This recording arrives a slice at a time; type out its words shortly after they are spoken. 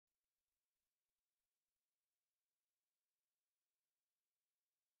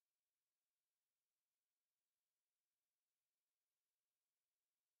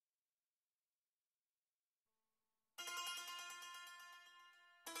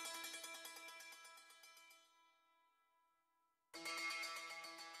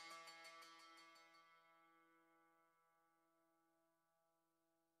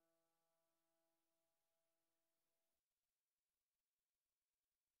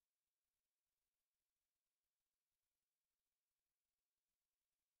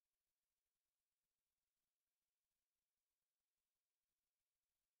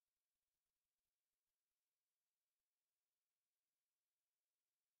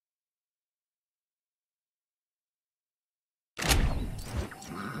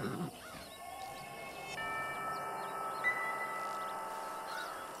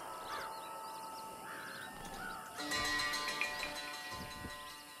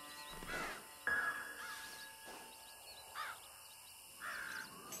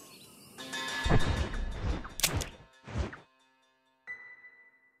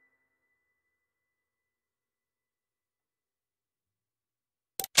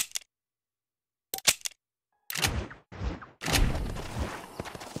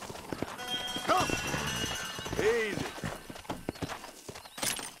Easy.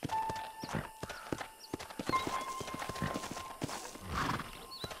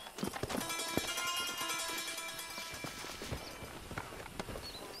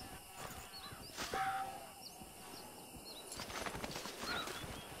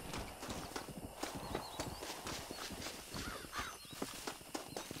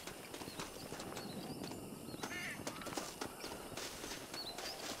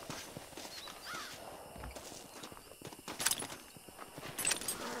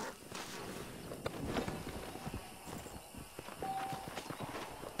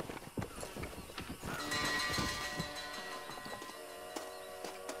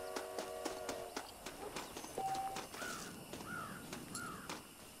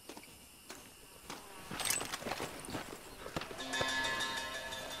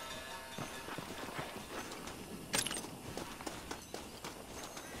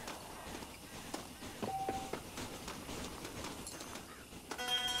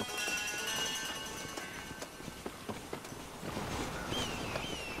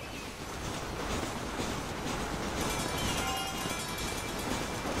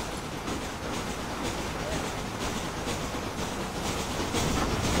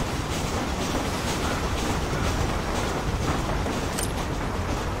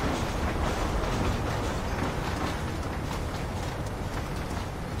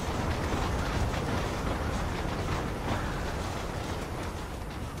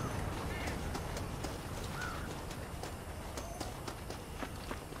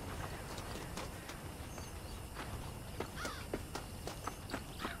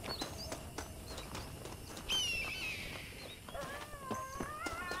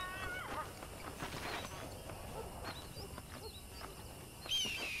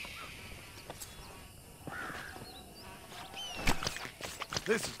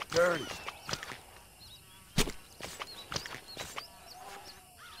 This is dirty.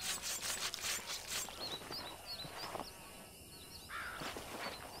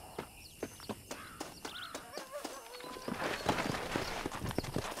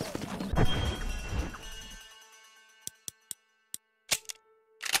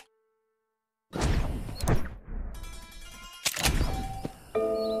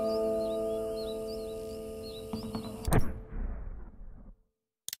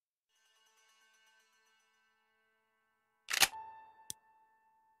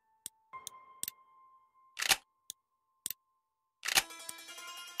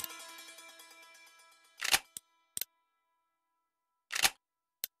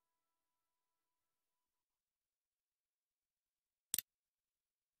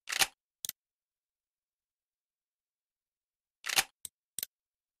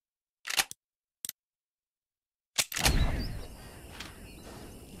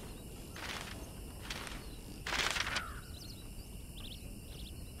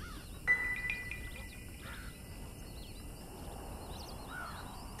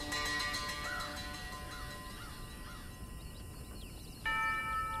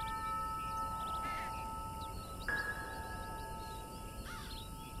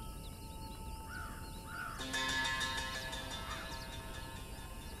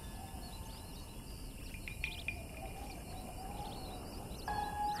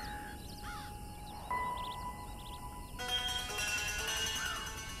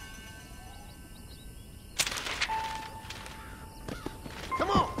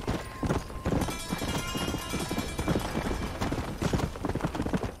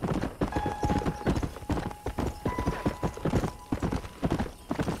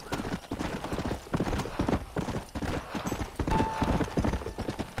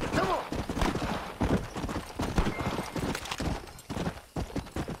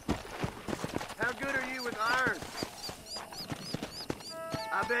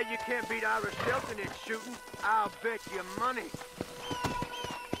 I bet you can't beat Ira Shelton in shooting. I'll bet you money.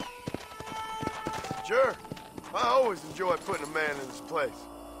 Sure. I always enjoy putting a man in his place.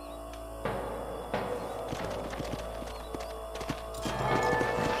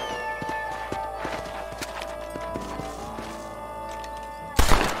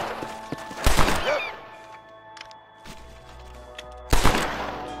 Yep.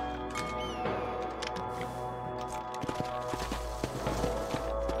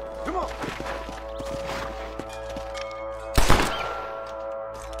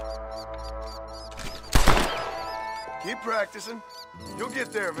 Keep practicing. You'll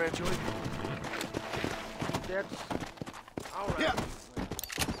get there eventually. That's... all right. Yeah.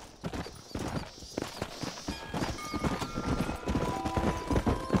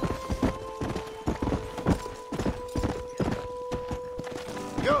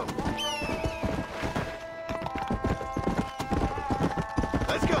 Go.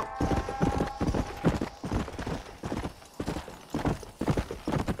 Let's go.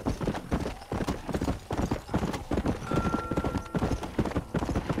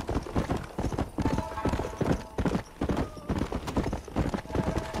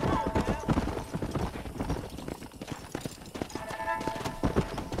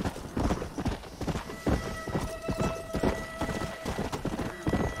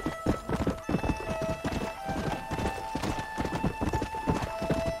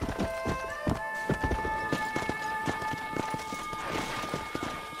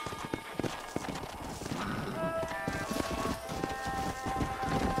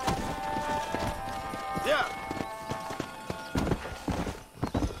 Yeah.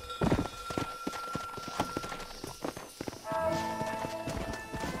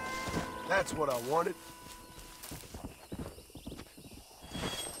 That's what I wanted.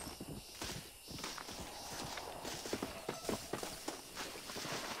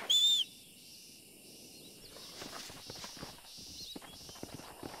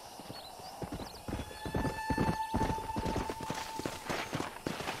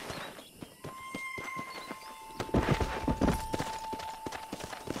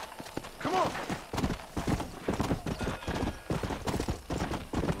 Come on.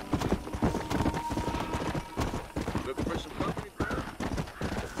 Looking for some company, brother?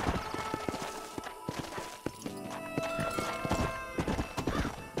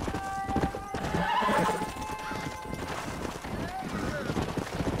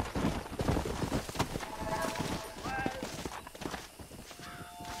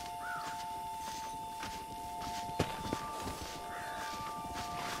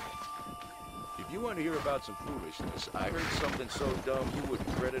 If you want to hear about some foolishness, I heard something so dumb you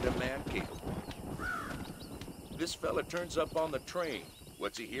wouldn't credit a man capable. This fella turns up on the train.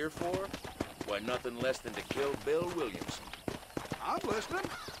 What's he here for? Why, nothing less than to kill Bill Williamson. I'm listening.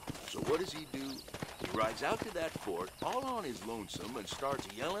 So what does he do? He rides out to that fort all on his lonesome and starts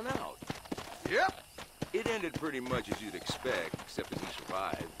yelling out. Yep. It ended pretty much as you'd expect, except that he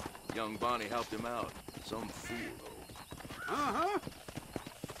survived. Young Bonnie helped him out. Some fool, though. Uh-huh.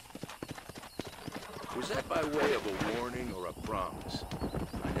 Was that by way of a warning or a promise?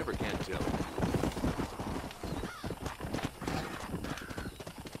 I never can tell.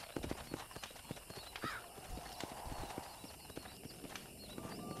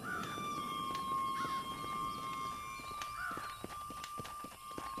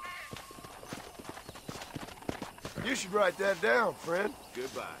 You should write that down, friend.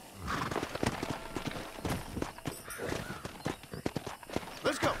 Goodbye.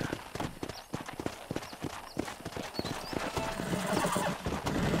 Let's go.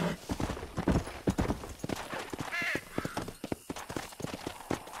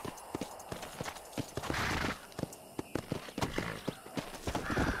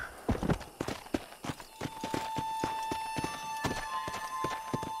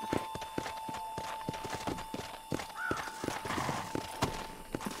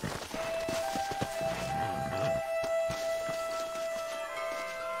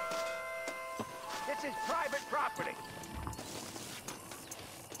 This is private property.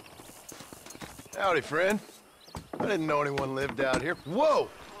 Howdy, friend. I didn't know anyone lived out here. Whoa!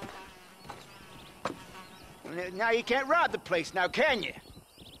 Now you can't rob the place now, can you?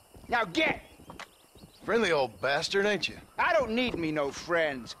 Now get! Friendly old bastard, ain't you? I don't need me no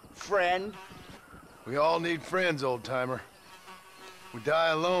friends, friend. We all need friends, old-timer. We die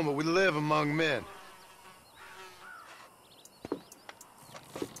alone, but we live among men.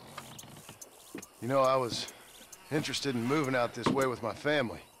 You know, I was interested in moving out this way with my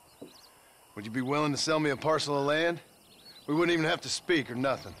family. Would you be willing to sell me a parcel of land? We wouldn't even have to speak or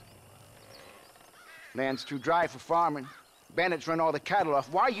nothing. Land's too dry for farming. Bandits run all the cattle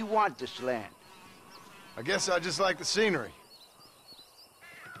off. Why you want this land? I guess I just like the scenery.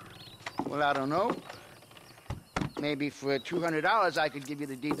 Well, I don't know. Maybe for $200 I could give you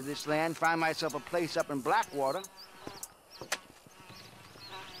the deed to this land, find myself a place up in Blackwater.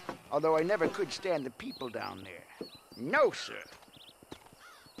 Although I never could stand the people down there. No, sir.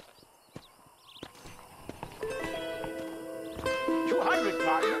 $200,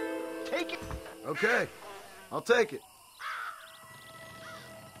 partner. Take it. Okay, I'll take it.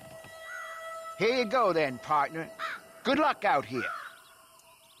 Here you go then, partner. Good luck out here.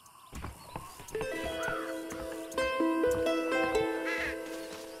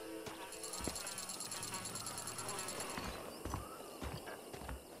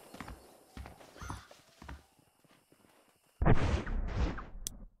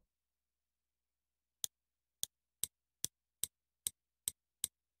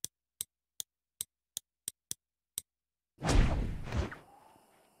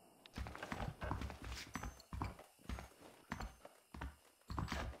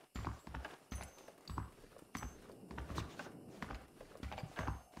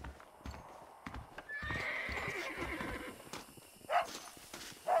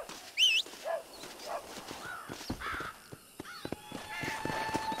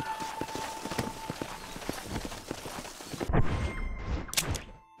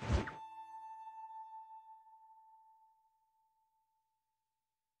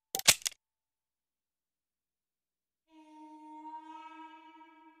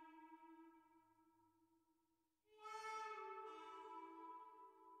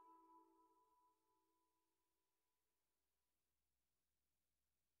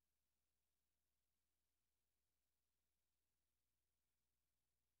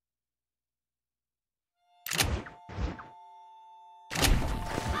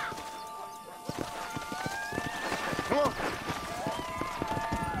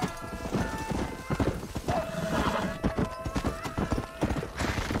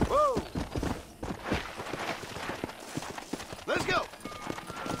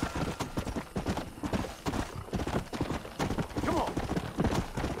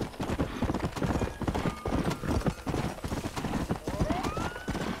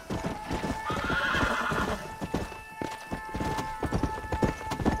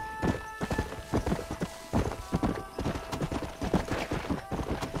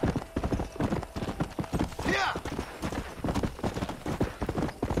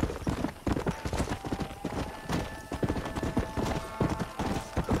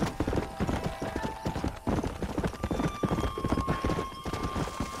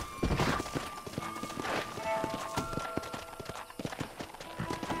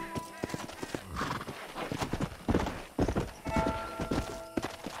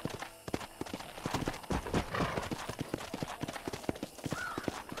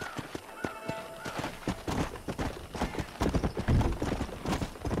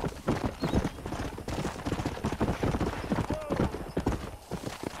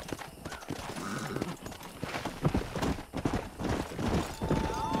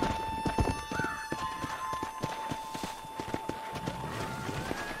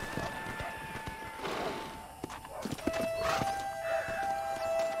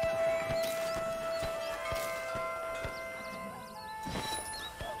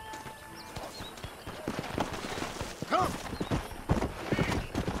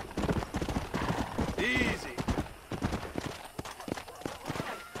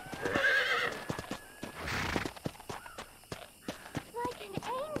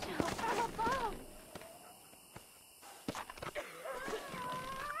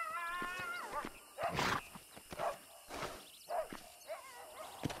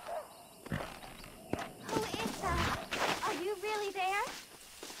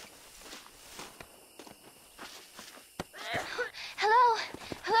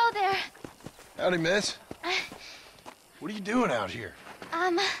 Howdy, miss. What are you doing out here?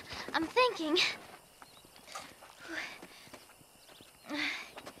 I'm thinking.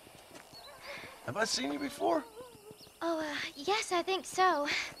 Have I seen you before? Oh, yes, I think so.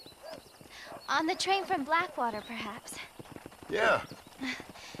 On the train from Blackwater, perhaps. Yeah.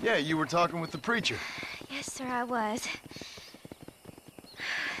 Yeah, you were talking with the preacher. Yes, sir, I was.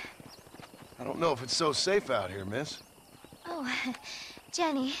 I don't know if it's so safe out here, miss. Oh,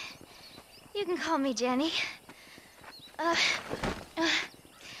 Jenny. You can call me Jenny. All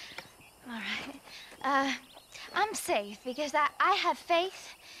right. I'm safe because I have faith.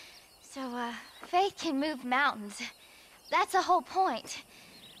 So, faith can move mountains. That's the whole point.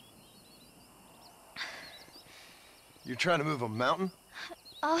 You're trying to move a mountain?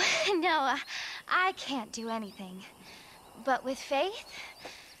 Oh, no, I can't do anything. But with faith,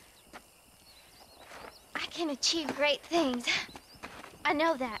 I can achieve great things. I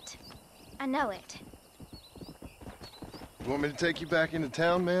know that. I know it. You want me to take you back into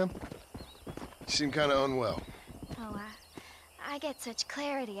town, ma'am? You seem kind of unwell. Oh, I get such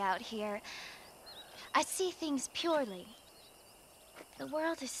clarity out here. I see things purely. The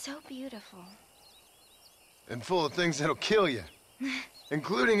world is so beautiful. And full of things that'll kill you.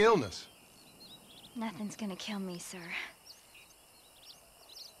 Including illness. Nothing's gonna kill me, sir.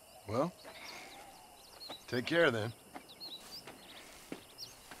 Well, take care then.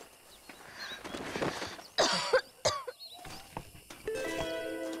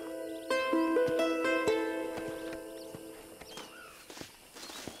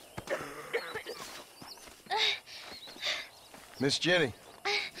 Miss Jenny.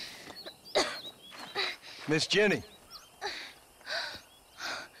 Miss Jenny.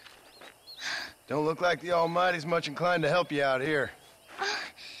 Don't look like the Almighty's much inclined to help you out here.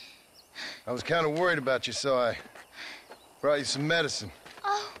 I was kind of worried about you, so I brought you some medicine.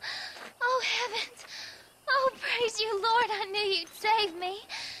 Oh, heavens. Oh, praise you, Lord. I knew you'd save me.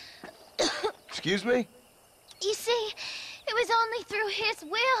 Excuse me? You see, it was only through his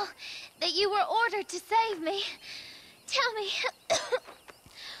will that you were ordered to save me. Tell me,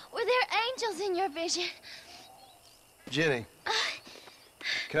 were there angels in your vision? Jenny,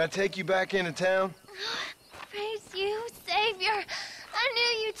 can I take you back into town? Praise you, Savior. I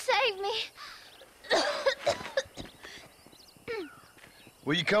knew you'd save me.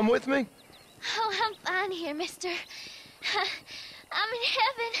 Will you come with me? Oh, I'm fine here, mister. I'm in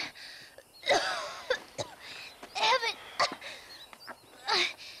heaven. Heaven.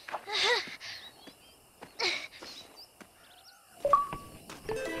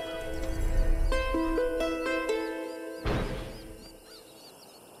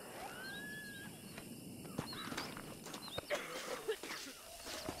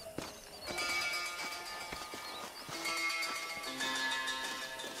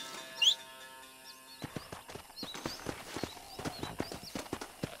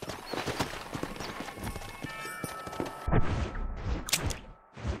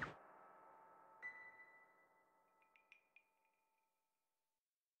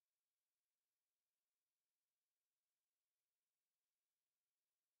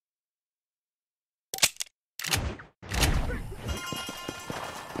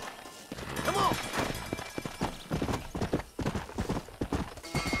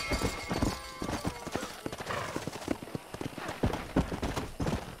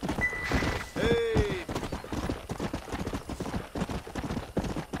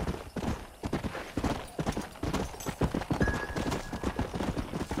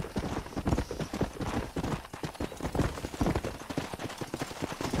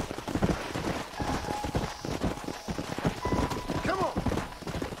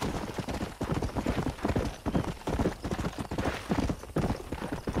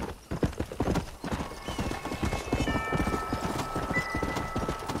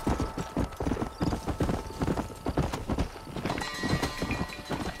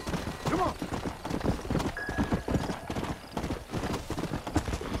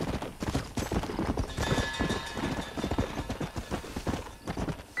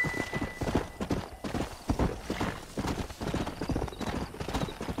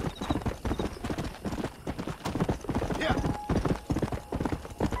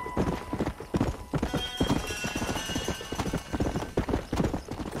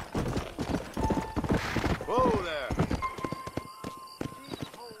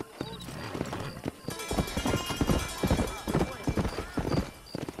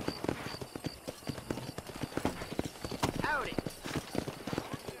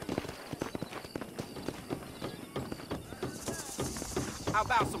 How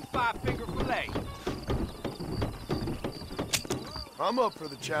about some five-finger fillet? I'm up for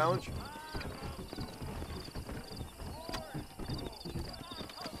the challenge.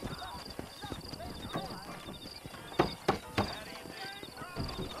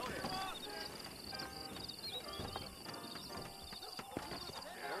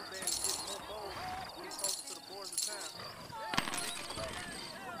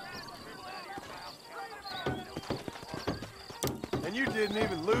 And you didn't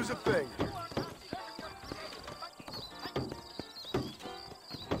even lose a finger.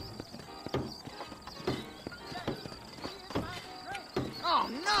 Oh,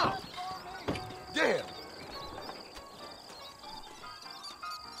 no! Damn!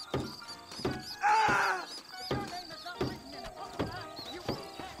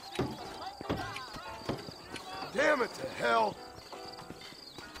 Damn it to hell!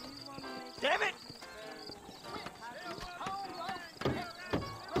 Damn it!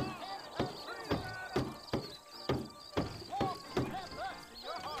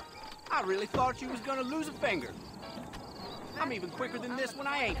 I really thought you was gonna lose a finger. I'm even quicker than this when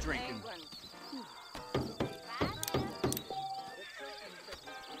I ain't drinking.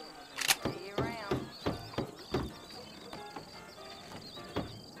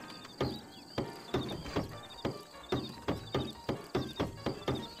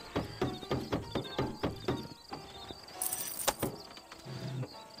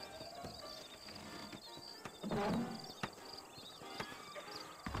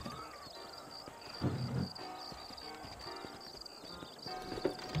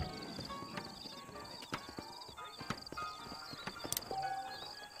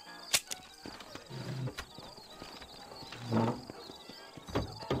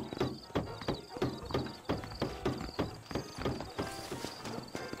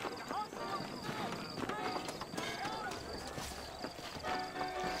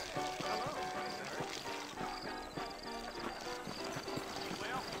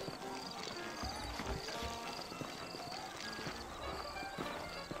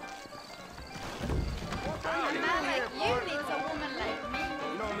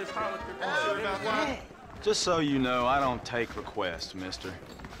 Just so you know, I don't take requests, mister.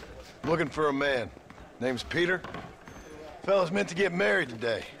 Looking for a man. Name's Peter. Fella's meant to get married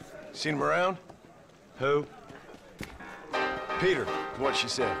today. Seen him around? Who? Peter, is what she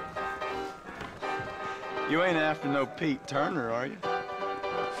said. You ain't after no Pete Turner, are you?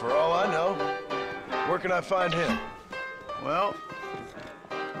 For all I know. Where can I find him? Well,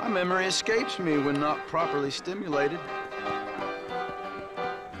 my memory escapes me when not properly stimulated.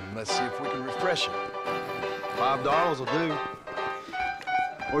 Let's see if we can refresh it. $5 will do.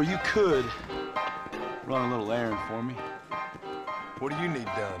 Or you could run a little errand for me. What do you need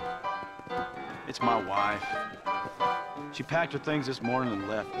done? It's my wife. She packed her things this morning and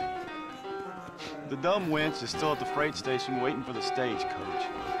left me. The dumb wench is still at the freight station waiting for the stagecoach.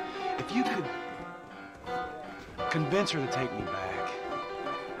 If you could convince her to take me back.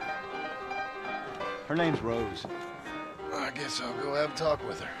 Her name's Rose. I guess I'll go have a talk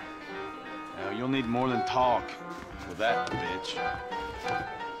with her. Now, you'll need more than talk with that bitch.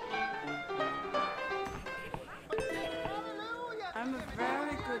 I'm a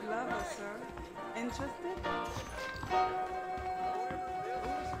very good lover, sir. Interested?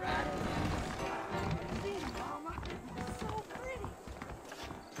 See, Mama, it's so pretty.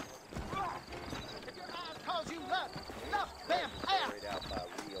 If your eyes cause you love vampire! Carried out by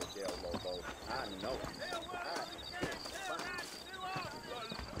Rio del Lobo. I know it.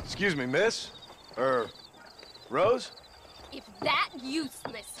 Excuse me, miss? Rose? If that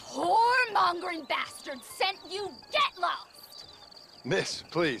useless, whoremongering bastard sent you, get lost! Miss,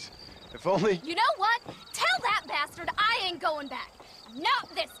 please. If only... You know what? Tell that bastard I ain't going back. Not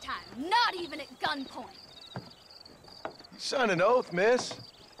this time. Not even at gunpoint. You signed an oath, miss.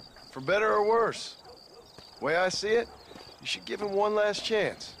 For better or worse. Way I see it, you should give him one last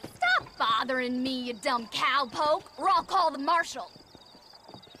chance. Stop bothering me, you dumb cowpoke, or I'll call the marshal.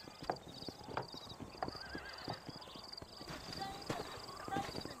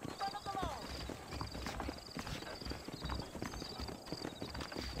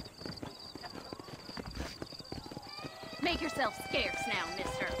 Make yourself scarce now,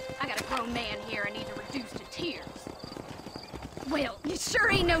 mister. I got a grown man here I need to reduce to tears. Well, you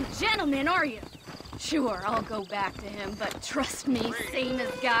sure ain't no gentleman, are you? Sure, I'll go back to him, but trust me, same as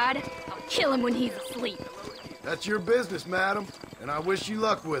God, I'll kill him when he's asleep. That's your business, madam, and I wish you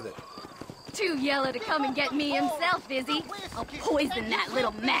luck with it. Too yellow to come and get me himself, is he? I'll poison that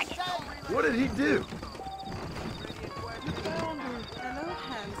little maggot. What did he do? Hello,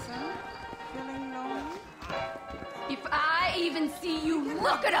 handsome. Feeling lonely? If I even see you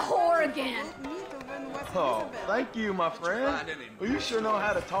look at a whore again. Oh, thank you, my friend. Well, you sure know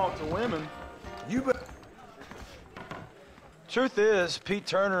how to talk to women. You bet. Truth is, Pete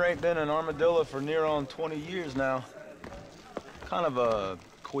Turner ain't been an armadillo for near on 20 years now. Kind of a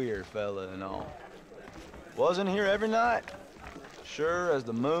queer fella and all. Wasn't here every night. Sure as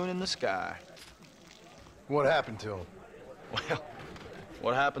the moon in the sky. What happened to him? Well,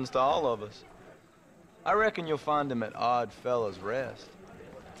 what happens to all of us? I reckon you'll find him at Odd Fella's Rest.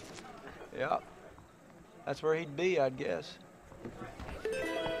 Yep. That's where he'd be, I'd guess. Do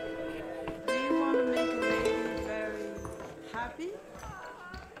you want to make a lady very happy?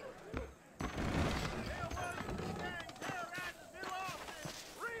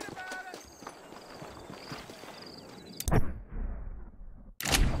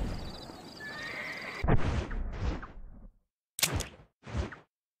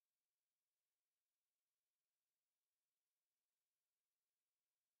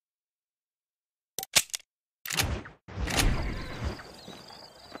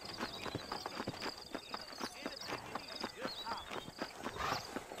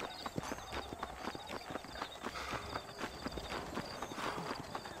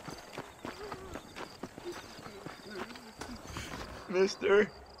 Mister,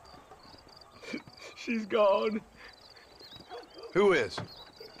 she's gone. Who is?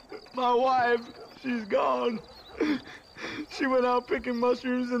 My wife, she's gone. She went out picking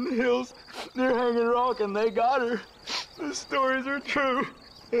mushrooms in the hills near Hanging Rock, and they got her. The stories are true.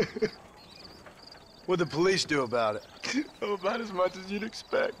 What'd the police do about it? Oh, about as much as you'd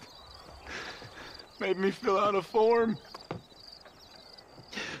expect. Made me fill out a form.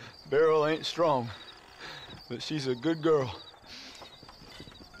 Beryl ain't strong, but she's a good girl.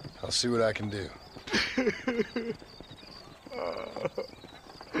 I'll see what I can do.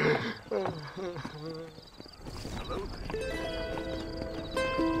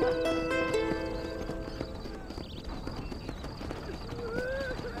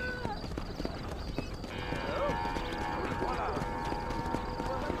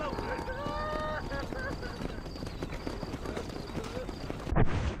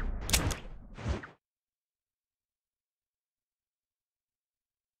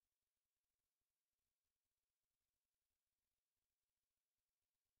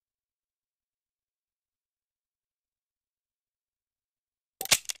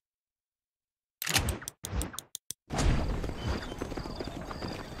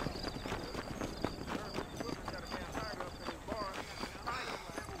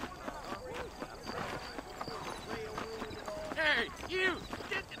 Hey, you!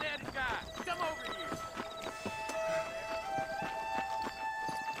 Get to that guy! Come over here!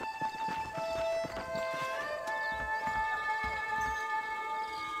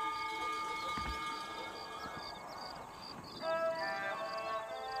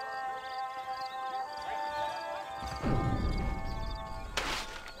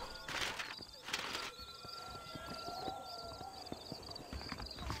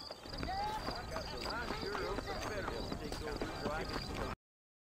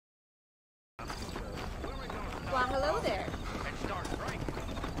 Well, hello there.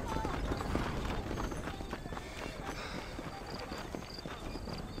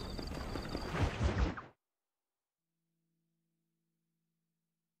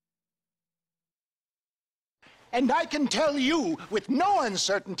 And I can tell you with no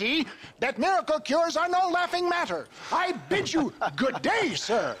uncertainty that miracle cures are no laughing matter. I bid you good day,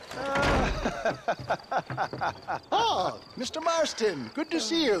 sir. Oh, Mr. Marston, good to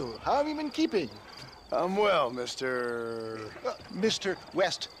see you. How have you been keeping? I'm well, Mr. Mr.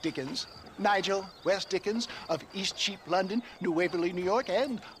 West Dickens. Nigel West Dickens of East Cheap, London, New Waverly, New York,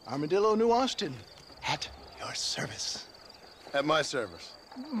 and Armadillo, New Austin. At your service. At my service.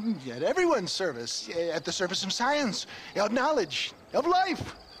 At everyone's service. At the service of science, of knowledge, of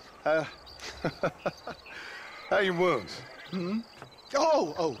life. How are your wounds?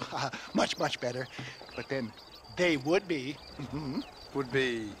 Much, much better. But then they would be. Would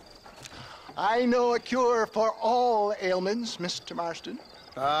be... I know a cure for all ailments, Mr. Marston.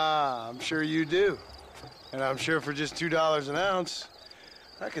 Ah, I'm sure you do. And I'm sure for just $2 an ounce,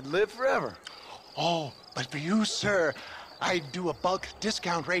 I could live forever. Oh, but for you, sir, I'd do a bulk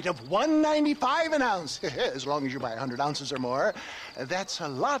discount rate of $1.95 an ounce, as long as you buy 100 ounces or more. That's a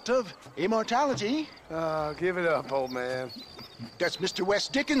lot of immortality. Give it up, old man. That's Mr.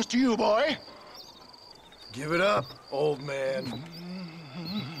 West Dickens to you, boy. Give it up, old man.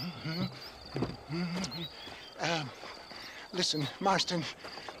 Listen, Marston,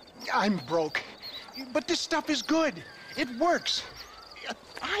 I'm broke, but this stuff is good. It works.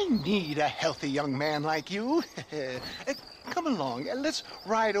 I need a healthy young man like you. Come along, let's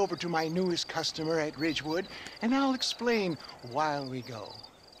ride over to my newest customer at Ridgewood, and I'll explain while we go.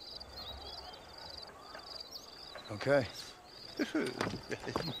 Okay.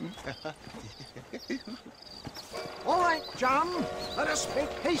 All right, John, let us make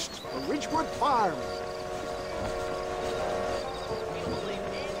haste for Ridgewood Farm.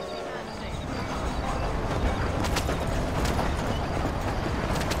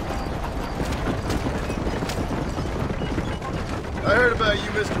 about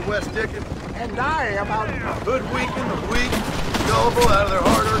you, Mr. West Dickens? And I about Hoodwinking the weak, gullible out of their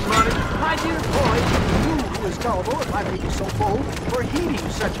hard-earned money? my dear boy, you who is gullible, if I may be so bold, for heeding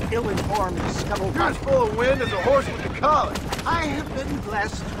such ill-informed You're scuttlebutt. as full of wind as a horse with the collar. I have been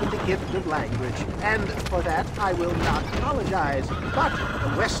blessed with the gift of language, and for that I will not apologize. But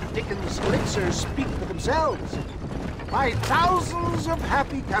the West Dickens elixirs speak for themselves. My thousands of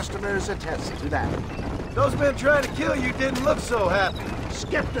happy customers attest to that. Those men trying to kill you didn't look so happy.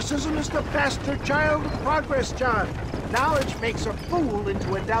 Skepticism is the bastard child of progress, John. Knowledge makes a fool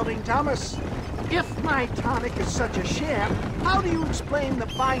into a doubting Thomas. If my tonic is such a sham, how do you explain the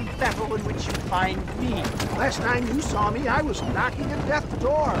fine fettle in which you find me? Last time you saw me, I was knocking at death's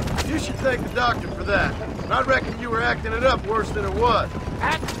door. You should thank the doctor for that. I reckon you were acting it up worse than it was.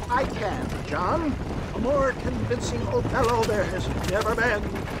 Act I can, John. A more convincing Othello there has never been,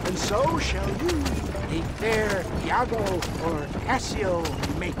 and so shall you. A fair Iago or Cassio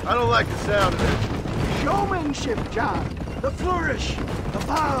make. I don't like the sound of it. Showmanship, John. The flourish, the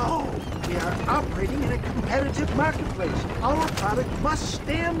bow. We are operating in a competitive marketplace. Our product must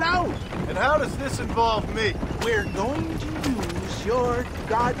stand out. And how does this involve me? We're going to use your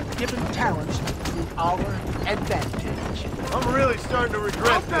God-given talents to our advantage. I'm really starting to I'll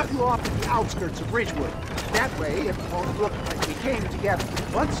regret drop this. you off at the outskirts of Ridgewood. That way, it won't look like we came together.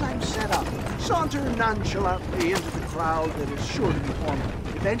 Once I'm set up, saunter nonchalantly into the crowd that is sure to be forming.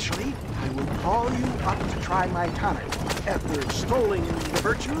 Eventually, I will call you up to try my tonic. After extolling the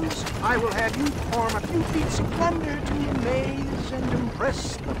virtues, I will have you perform a few feats of wonder to amaze and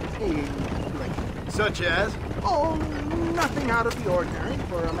impress the paying public. Such as? Oh, nothing out of the ordinary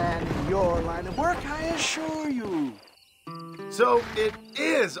for a man in your line of work, I assure you. So it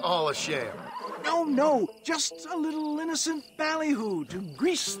is all a sham. No, just a little innocent ballyhoo to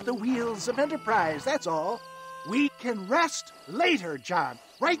grease the wheels of enterprise, that's all. We can rest later, John.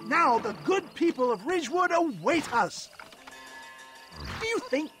 Right now, the good people of Ridgewood await us. Do you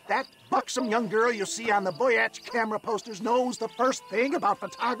think that buxom young girl you see on the Voyage camera posters knows the first thing about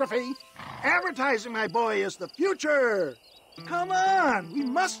photography? Advertising, my boy, is the future. Come on, we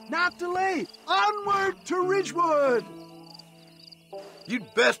must not delay. Onward to Ridgewood.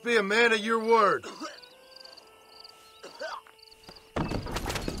 You'd best be a man of your word.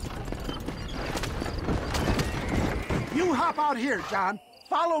 You hop out here, John.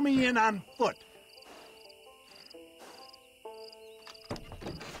 Follow me in on foot.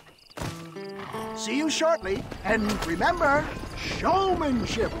 See you shortly, and remember,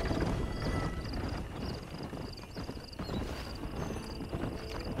 showmanship.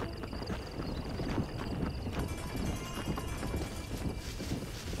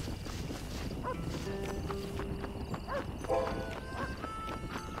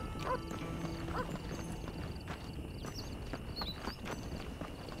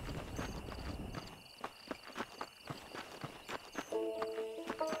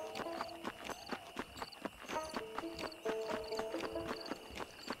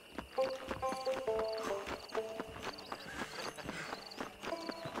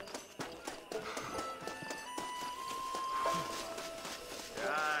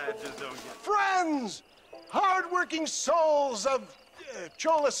 Friends, hard-working souls of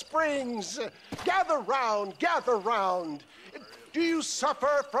Cholla Springs, gather round, gather round. Do you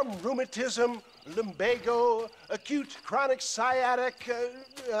suffer from rheumatism, lumbago, acute chronic sciatic,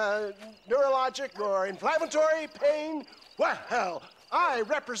 neurologic, or inflammatory pain? Well, I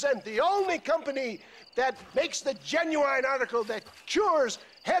represent the only company that makes the genuine article that cures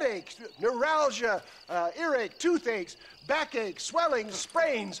headaches, neuralgia, earache, toothaches, backache, swelling,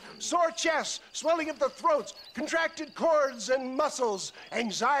 sprains, sore chests, swelling of the throats, contracted cords and muscles,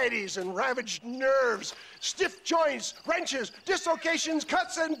 anxieties and ravaged nerves, stiff joints, wrenches, dislocations,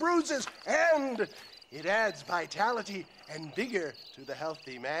 cuts and bruises, and it adds vitality and vigor to the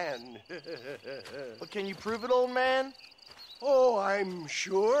healthy man. But can you prove it, old man? Oh, I'm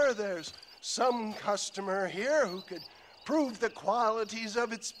sure there's some customer here who could prove the qualities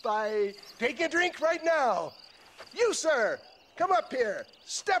of it by taking a drink right now. You, sir, come up here.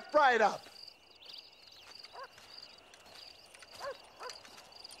 Step right up.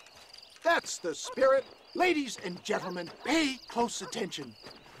 That's the spirit. Ladies and gentlemen, pay close attention.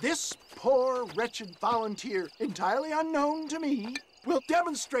 This poor, wretched volunteer, entirely unknown to me, will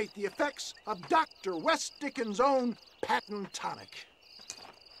demonstrate the effects of Dr. West Dickens' own patent tonic.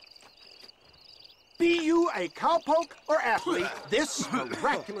 Be you a cowpoke or athlete, this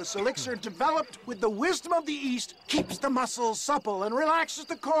miraculous elixir developed with the wisdom of the East keeps the muscles supple and relaxes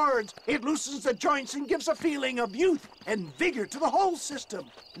the cords. It loosens the joints and gives a feeling of youth and vigor to the whole system.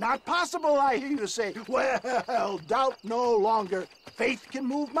 Not possible, I hear you say. Well, doubt no longer. Faith can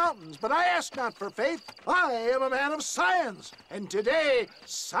move mountains, but I ask not for faith. I am a man of science, and today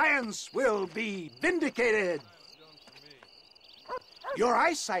science will be vindicated. Your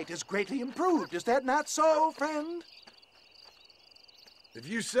eyesight is greatly improved. Is that not so, friend? If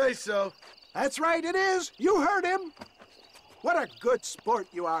you say so. That's right, it is. You heard him. What a good sport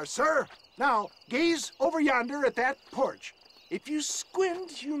you are, sir. Now, gaze over yonder at that porch. If you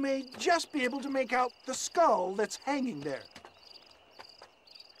squint, you may just be able to make out the skull that's hanging there.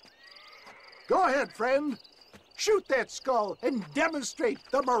 Go ahead, friend. Shoot that skull and demonstrate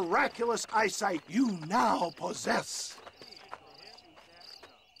the miraculous eyesight you now possess.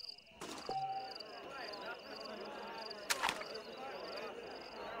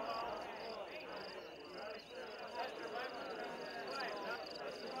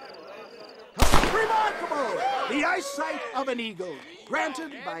 Remarkable! The eyesight of an eagle,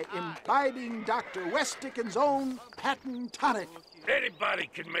 granted by imbibing Dr. West Dickens' own patent tonic. Anybody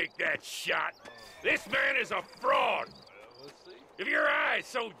can make that shot. This man is a fraud. If your eye's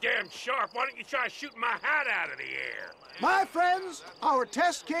so damn sharp, why don't you try shooting my hat out of the air? My friends, our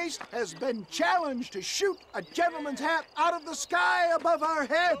test case has been challenged to shoot a gentleman's hat out of the sky above our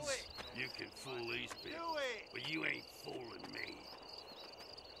heads. You can fool these people, but you ain't fooling me.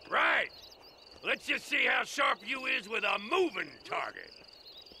 Right. Let's just see how sharp you is with a moving target.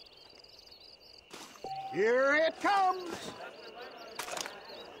 Here it comes.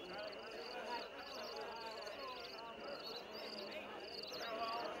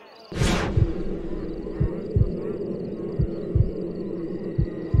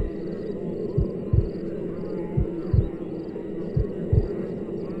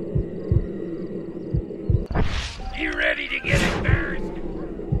 You ready to get embarrassed?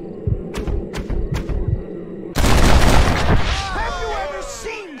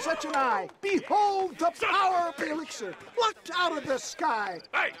 Such an eye. Behold the power of the elixir plucked out of the sky.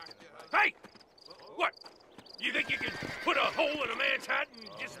 Hey! Hey! What? You think you can put a hole in a man's hat and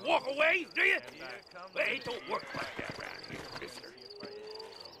just walk away, do you? Hey, it don't work like that around here, mister.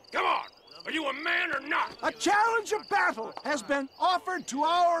 Come on! Are you a man or not? A challenge of battle has been offered to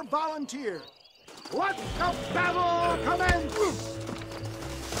our volunteer. Let the battle commence!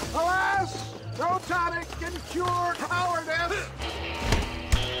 Alas, no tonic can cure cowardice.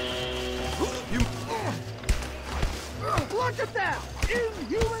 Look at that!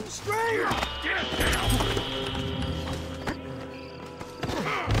 Inhuman strength! Get down!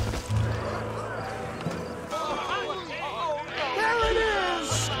 There it is!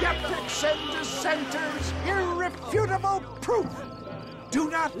 Skeptics and dissenters, irrefutable proof! Do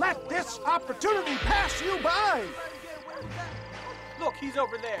not let this opportunity pass you by! Look, he's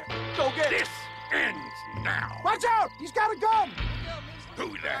over there. Go get him. This ends now! Watch out! He's got a gun!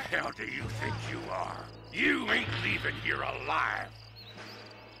 Who the hell do you think you are? You ain't leaving here alive.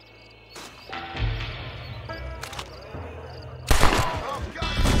 Oh,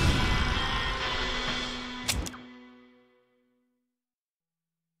 God.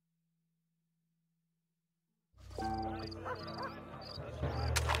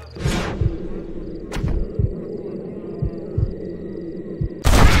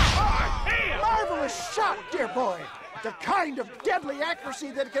 Marvelous shot, dear boy! The kind of deadly accuracy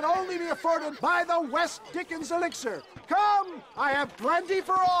that can only be afforded by the West Dickens elixir. Come, I have plenty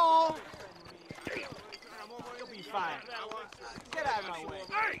for all. You'll be fine. Get out of my way.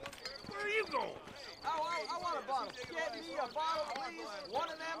 Hey, where are you going? I want a bottle. Get me a bottle, please. One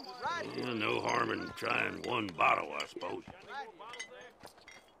of them, right here. No harm in trying one bottle, I suppose.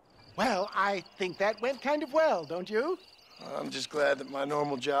 Well, I think that went kind of well, don't you? I'm just glad that my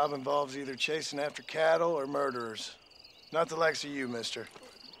normal job involves either chasing after cattle or murderers. Not the likes of you, mister.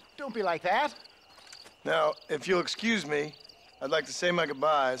 Don't be like that. Now, if you'll excuse me, I'd like to say my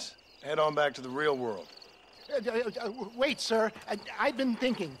goodbyes, head on back to the real world. Wait, sir. I've been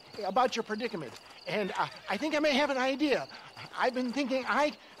thinking about your predicament, and I think I may have an idea. I've been thinking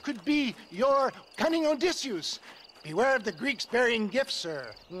I could be your cunning Odysseus. Beware of the Greeks bearing gifts,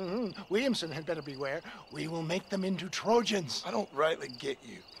 sir. Williamson had better beware. We will make them into Trojans. I don't rightly get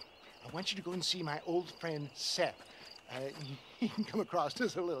you. I want you to go and see my old friend Seth. He can come across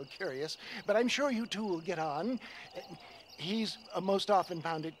as a little curious, but I'm sure you two will get on. He's most often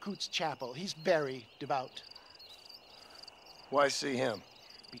found at Coots Chapel. He's very devout. Why see him?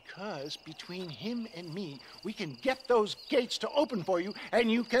 Because between him and me, we can get those gates to open for you,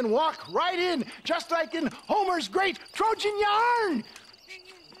 and you can walk right in, just like in Homer's great Trojan yarn!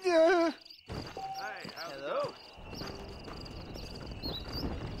 Hey, hello.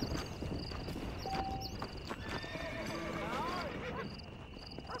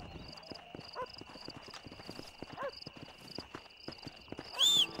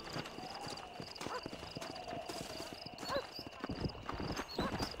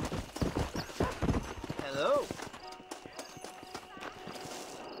 Hello.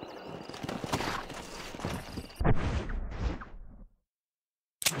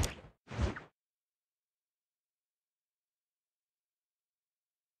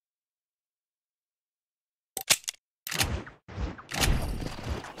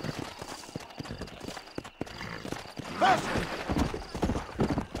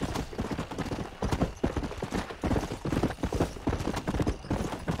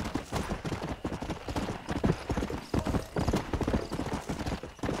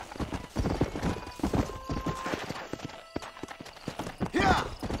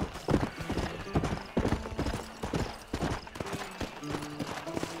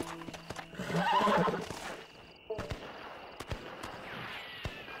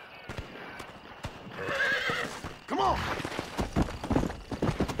 Come on!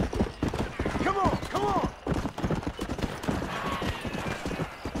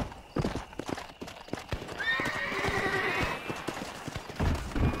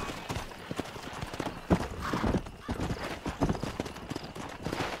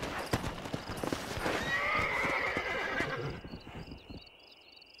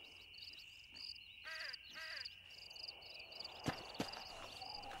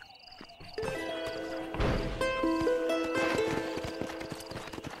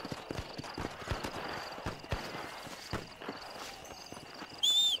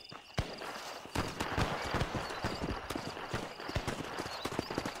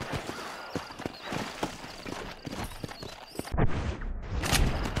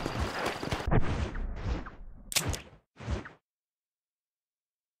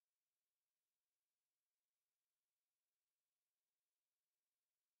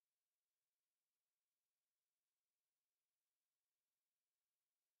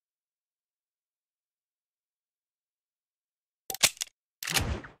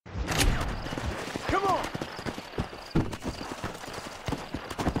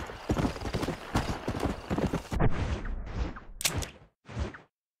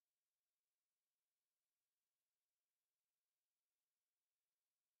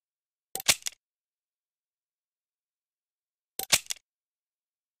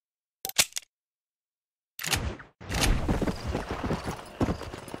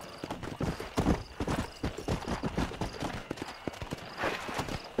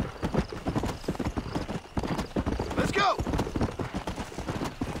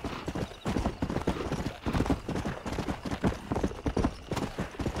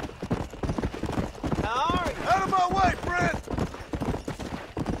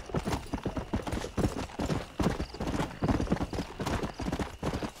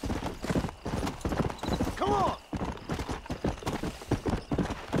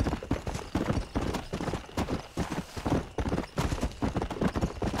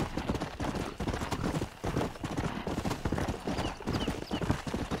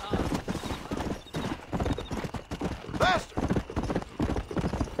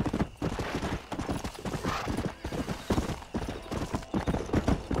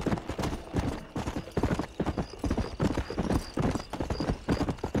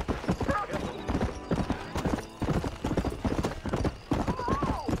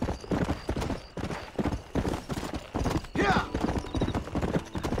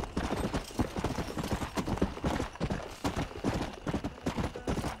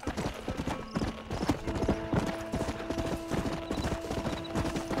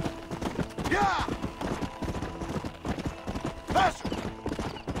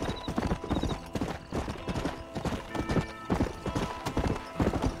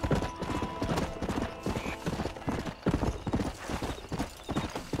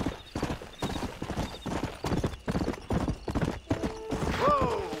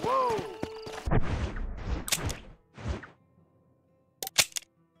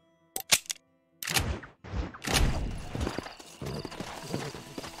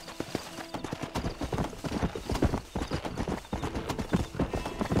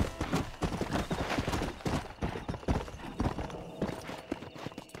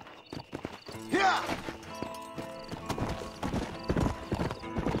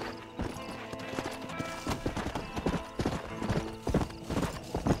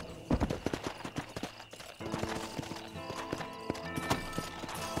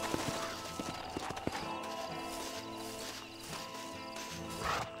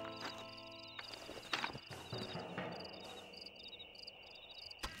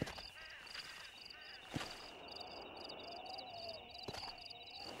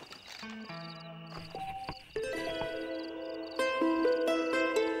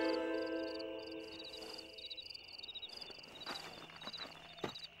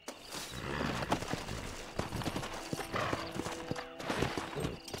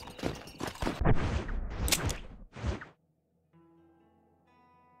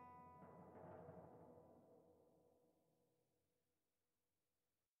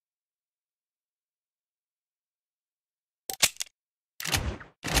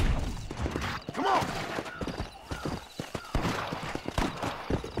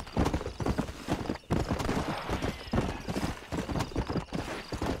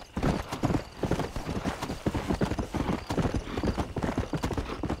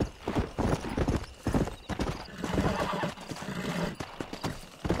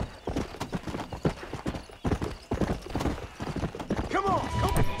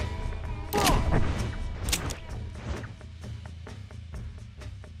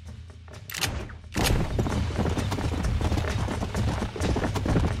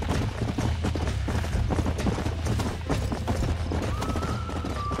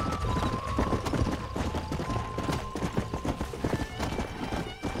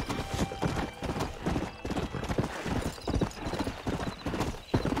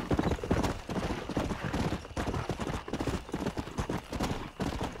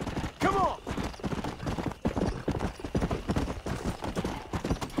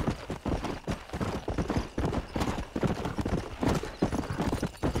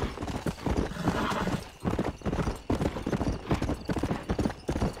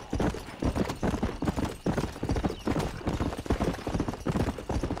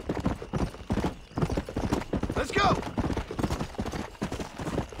 Let's go!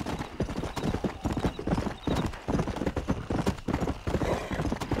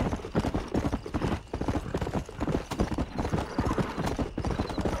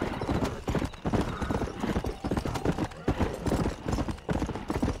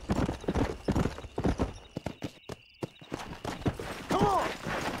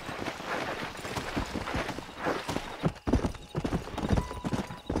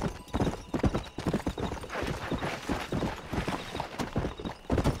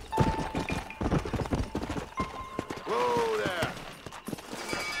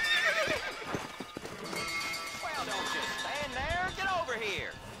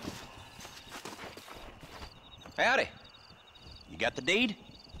 Howdy. You got the deed?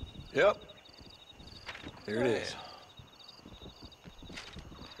 Yep. Here it is.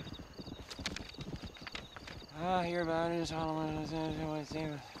 I hear about it.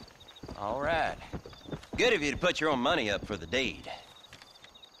 All right. Good of you to put your own money up for the deed.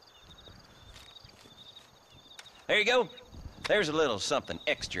 There you go. There's a little something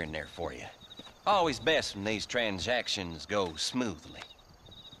extra in there for you. Always best when these transactions go smoothly.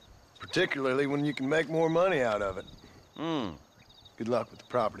 Particularly when you can make more money out of it. Hmm. Good luck with the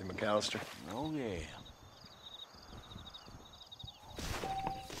property, McAllister. Oh, yeah.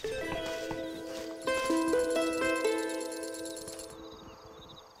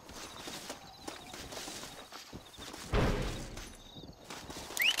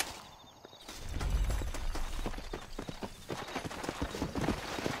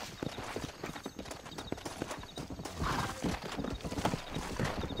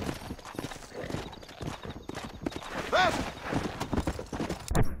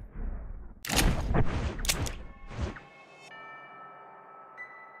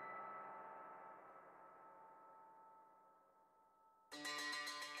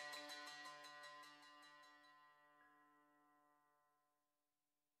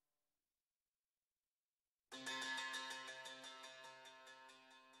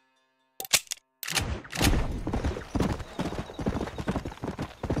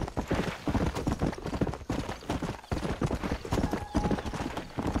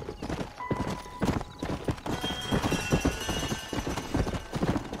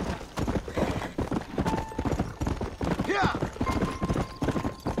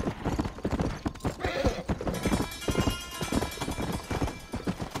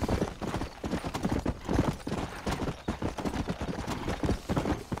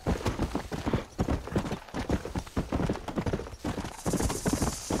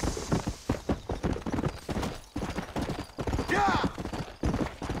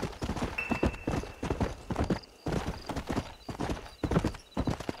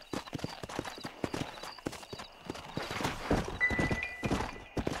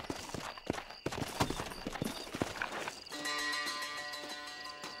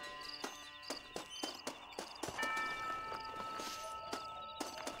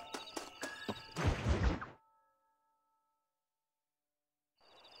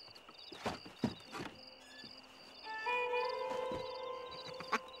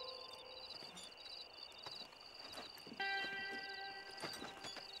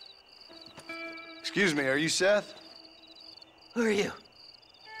 Excuse me, are you Seth? Who are you?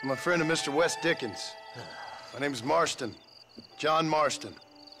 I'm a friend of Mr. Wes Dickens. My name's Marston. John Marston.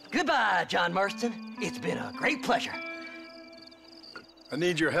 Goodbye, John Marston. It's been a great pleasure. I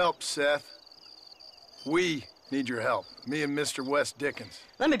need your help, Seth. We need your help. Me and Mr. Wes Dickens.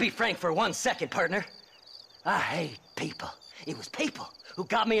 Let me be frank for 1 second, partner. I hate people. It was people who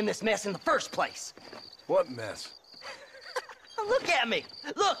got me in this mess in the first place. What mess? Look at me.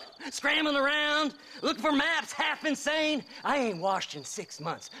 Look, scrambling around, looking for maps, half insane. I ain't washed in 6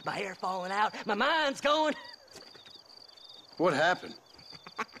 months. My hair falling out, my mind's going. What happened?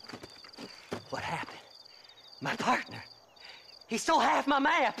 What happened? My partner. He stole half my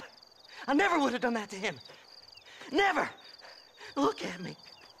map. I never would have done that to him. Never. Look at me.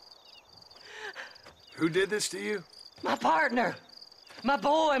 Who did this to you? My partner. My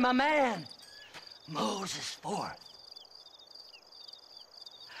boy, my man. Moses Forth.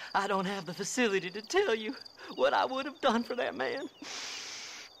 I don't have the facility to tell you what I would have done for that man.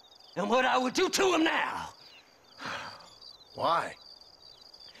 And what I would do to him now. Why?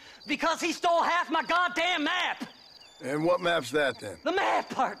 Because he stole half my goddamn map. And what map's that, then? The map,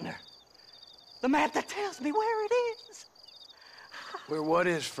 partner. The map that tells me where it is. Where what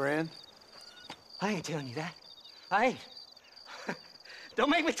is, friend? I ain't telling you that. I ain't. Don't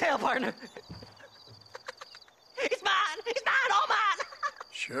make me tell, partner. It's mine. It's mine, all mine.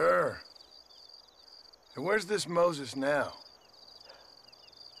 Sure. And where's this Moses now?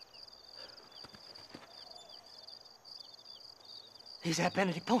 He's at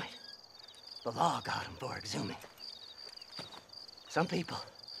Benedict Point. The law got him for exhuming. Some people,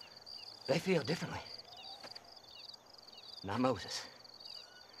 they feel differently. Not Moses.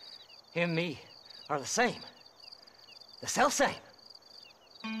 Him and me are the same. The self-same.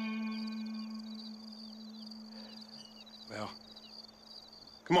 Well,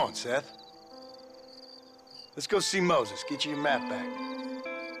 come on, Seth. Let's go see Moses, get you your map back.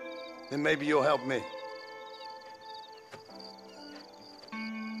 Then maybe you'll help me.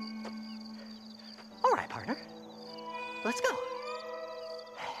 All right, partner. Let's go.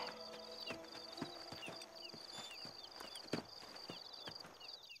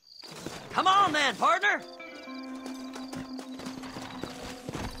 Come on then, partner!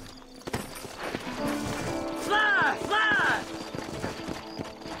 Fly! Fly!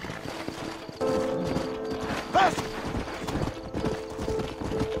 Bust!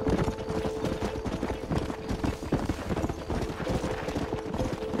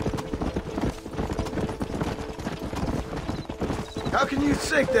 How can you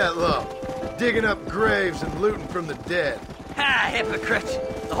sink that low? Digging up graves and looting from the dead. Ah, hypocrite!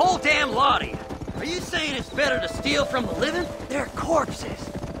 The whole damn lot of you. Are you saying it's better to steal from the living? They're corpses.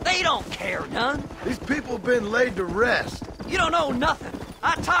 They don't care none. These people have been laid to rest. You don't know nothing.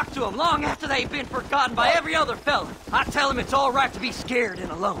 I talked to them long after they've been forgotten by every other fella. I tell them it's all right to be scared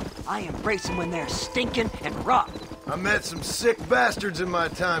and alone. I embrace them when they're stinking and rotten. I met some sick bastards in my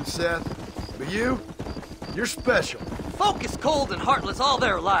time, Seth. But you're special. Folk is cold and heartless all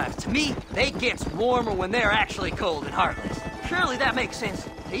their lives. To me, they gets warmer when they're actually cold and heartless. Surely that makes sense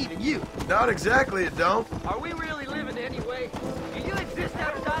to even you. Not exactly, it don't. Are we really living anyway? Do you exist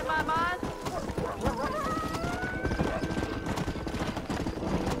outside my mind?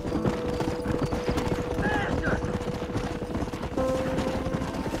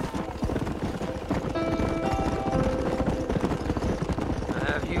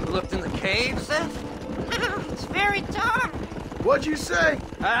 Have you looked in the cave, Seth? It's very dark. What'd you say?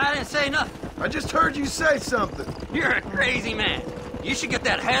 I didn't say nothing. I just heard you say something. You're a crazy man. You should get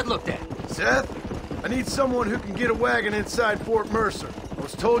that head looked at. Seth, I need someone who can get a wagon inside Fort Mercer. I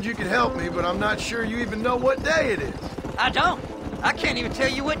was told you could help me, but I'm not sure you even know what day it is. I don't. I can't even tell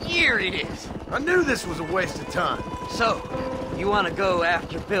you what year it is. I knew this was a waste of time. So, you want to go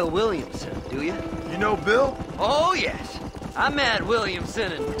after Bill Williamson, do you? You know Bill? Oh, yes. I met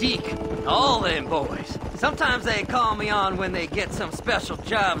Williamson and Deke, all them boys. Sometimes they call me on when they get some special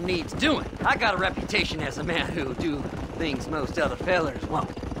job needs doing. I got a reputation as a man who'll do things most other fellers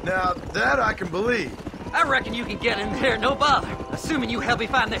won't. Now, that I can believe. I reckon you can get in there, no bother. Assuming you help me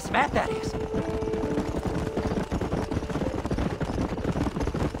find this map, that is.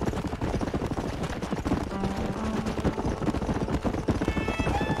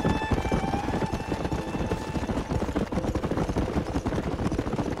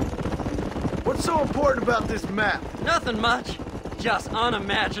 What's so important about this map? Nothing much. Just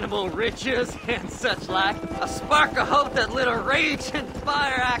unimaginable riches and such like. A spark of hope that lit a rage and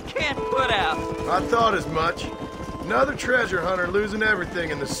fire I can't put out. I thought as much. Another treasure hunter losing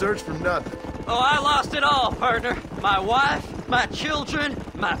everything in the search for nothing. Oh, I lost it all, partner. My wife, my children,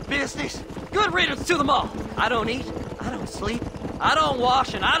 my business. Good riddance to them all. I don't eat, I don't sleep, I don't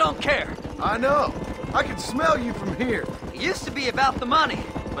wash, and I don't care. I know. I can smell you from here. It used to be about the money,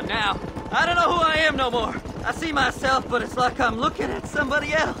 but now, I don't know who I am no more. I see myself, but it's like I'm looking at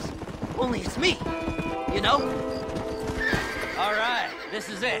somebody else. Only it's me, you know? All right, this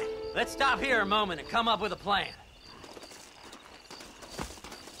is it. Let's stop here a moment and come up with a plan.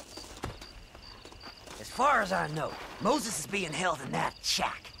 As far as I know, Moses is being held in that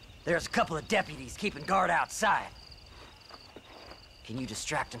shack. There's a couple of deputies keeping guard outside. Can you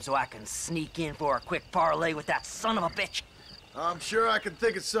distract him so I can sneak in for a quick parlay with that son of a bitch? I'm sure I can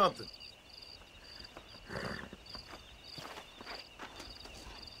think of something.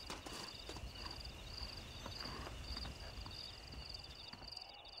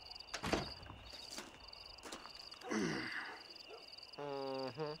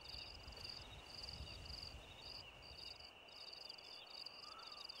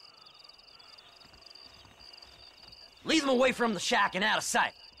 Lead them away from the shack and out of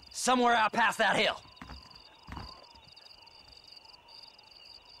sight. Somewhere out past that hill.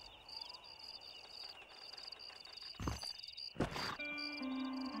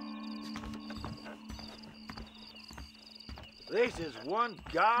 This is one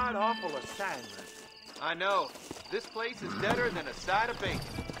god-awful assignment. I know. This place is deader than a side of bacon.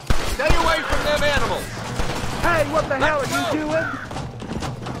 Stay away from them animals! Hey, what the hell are you doing?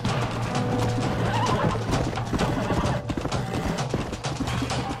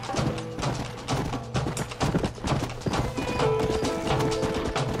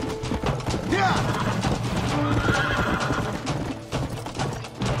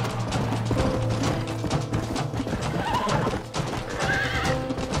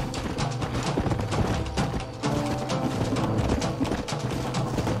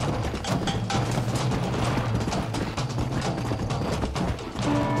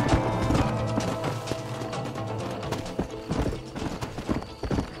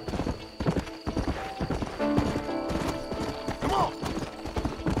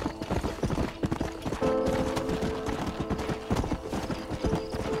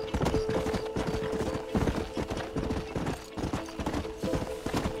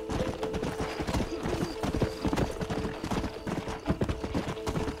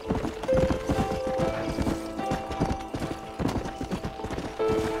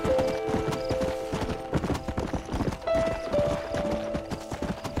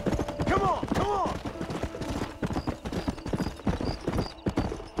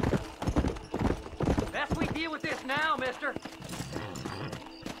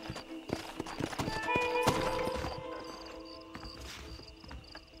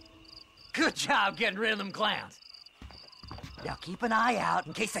 Good job getting rid of them clowns. Now keep an eye out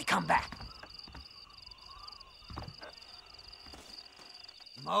in case they come back.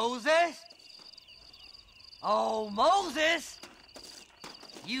 Moses? Oh, Moses!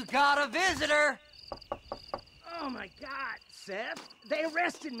 You got a visitor! Oh my God, Seth. They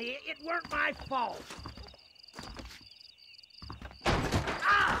arrested me. It weren't my fault.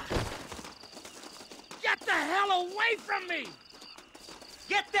 Ah! Get the hell away from me!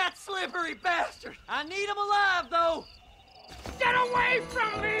 Get that slippery bastard! I need him alive, though! Get away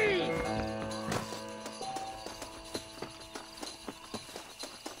from me!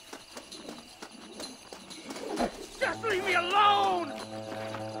 Just leave me alone!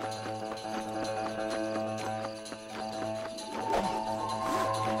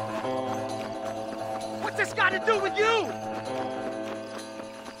 What's this got to do with you?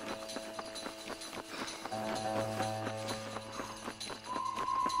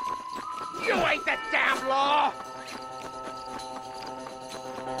 You ain't the damn law!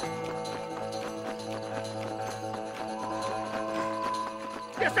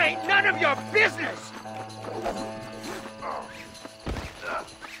 This ain't none of your business!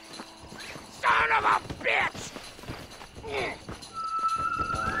 Son of a bitch!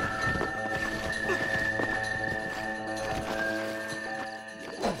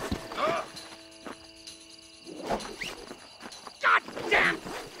 God damn!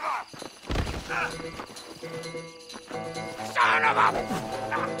 Son of a...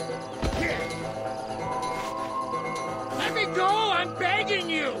 Let me go! I'm begging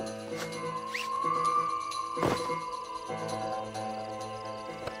you!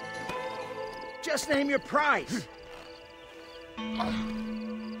 Just name your price.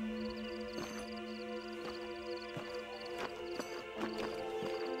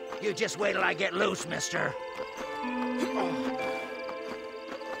 You just wait till I get loose, mister.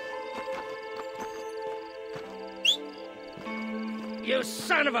 You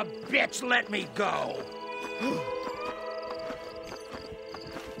son of a bitch, let me go!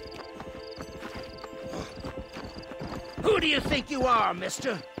 Who do you think you are,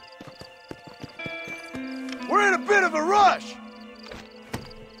 mister? We're in a bit of a rush!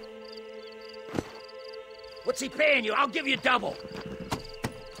 What's he paying you? I'll give you double.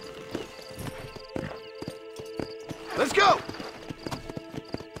 Let's go!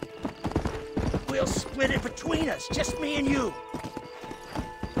 We'll split it between us, just me and you.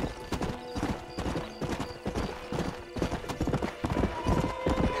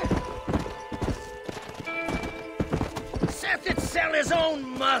 Seth would sell his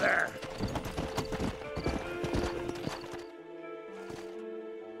own mother.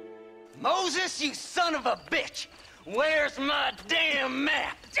 Moses, you son of a bitch! Where's my damn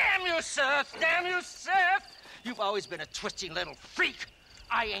map? Damn you, Seth! Damn you, Seth! You've always been a twisty little freak.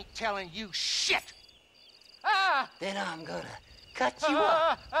 I ain't telling you shit. Ah! Then I'm gonna cut you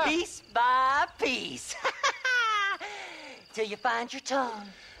up piece by piece. Till you find your tongue.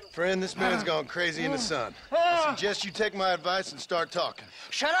 Friend, this man's gone crazy in the sun. I suggest you take my advice and start talking.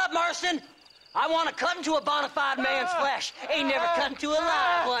 Shut up, Marston! I want to cut into a bona fide man's flesh. Ain't never cut into a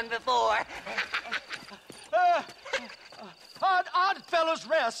live one before. Oddfellows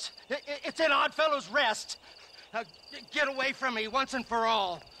Rest. It's in Oddfellows Rest. Now, get away from me once and for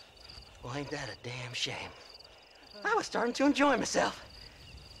all. Well, ain't that a damn shame? I was starting to enjoy myself.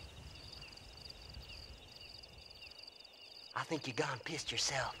 I think you gone pissed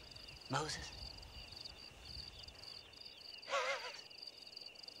yourself, Moses.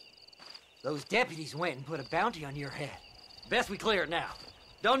 Those deputies went and put a bounty on your head. Best we clear it now.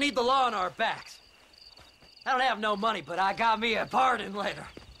 Don't need the law on our backs. I don't have no money, but I got me a pardon letter.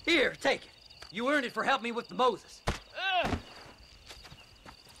 Here, take it. You earned it for helping me with the Moses.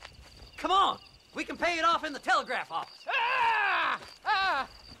 Come on. We can pay it off in the telegraph office.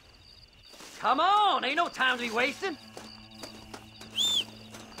 Come on. Ain't no time to be wasting.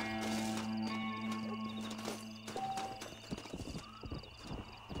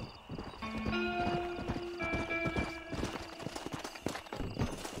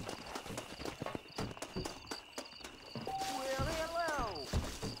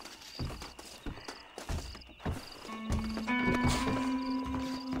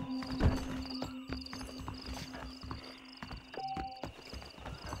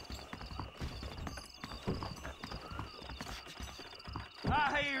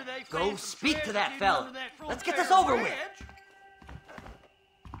 Go speak to that fella. Let's get this over with.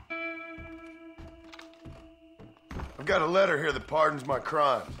 I've got a letter here that pardons my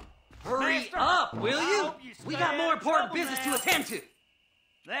crimes. Hurry up, will you? We got more important business to attend to.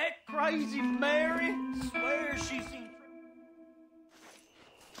 That crazy Mary swears she's seen...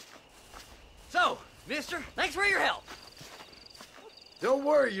 So, mister, thanks for your help. Don't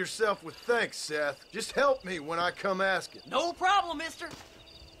worry yourself with thanks, Seth. Just help me when I come asking. No problem, mister.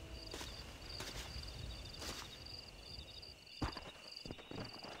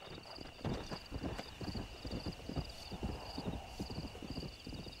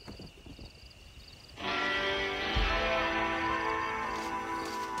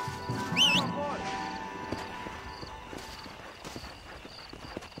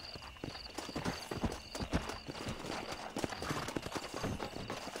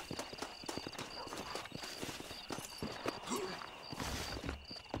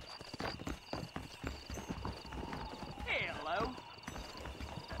 Hello.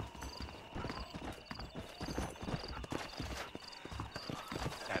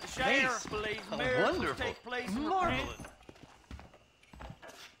 The sheriff believes miracles wonderful. take place in Marvelous. repent.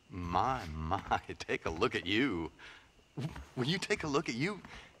 My, take a look at you. Will you take a look at you?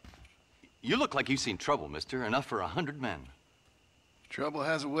 You look like you've seen trouble, mister. Enough for 100 men. Trouble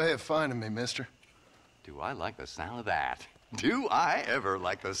has a way of finding me, mister. Do I like the sound of that? Do I ever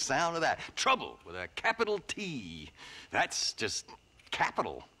like the sound of that? Trouble with a capital T. That's just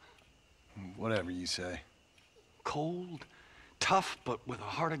capital. Whatever you say. Cold, tough, but with a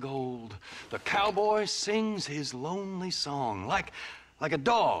heart of gold. The cowboy sings his lonely song like a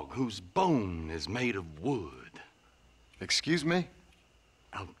dog whose bone is made of wood. Excuse me?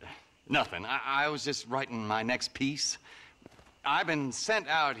 Oh, nothing. I was just writing my next piece. I've been sent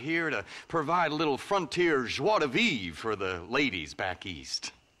out here to provide a little frontier joie de vivre for the ladies back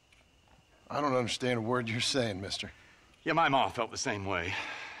east. I don't understand a word you're saying, mister. Yeah, my ma felt the same way.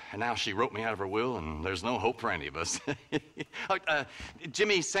 And now she wrote me out of her will, and there's no hope for any of us.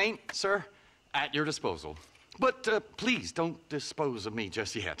 Jimmy Saint, sir, at your disposal. But please don't dispose of me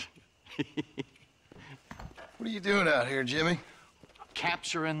just yet. What are you doing out here, Jimmy?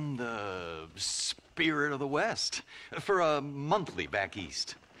 Capturing the spirit of the West for a monthly back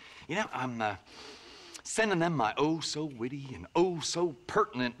east. You know, I'm sending them my oh-so-witty and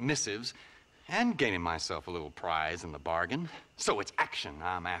oh-so-pertinent missives and gaining myself a little prize in the bargain. So it's action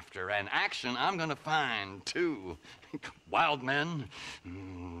I'm after, and action I'm gonna find, too. Wild men,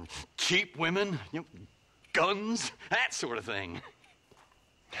 cheap women, guns, that sort of thing.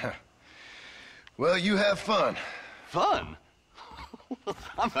 Well, you have fun. Fun?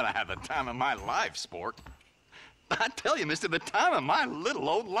 I'm gonna have the time of my life, sport. I tell you, mister, the time of my little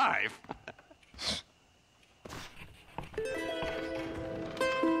old life.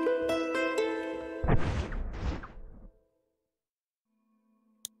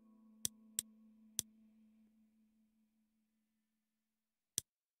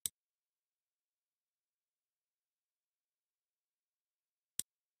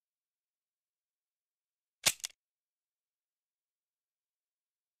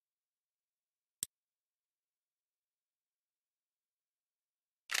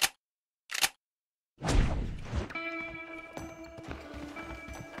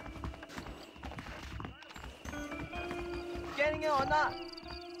 Getting it or not?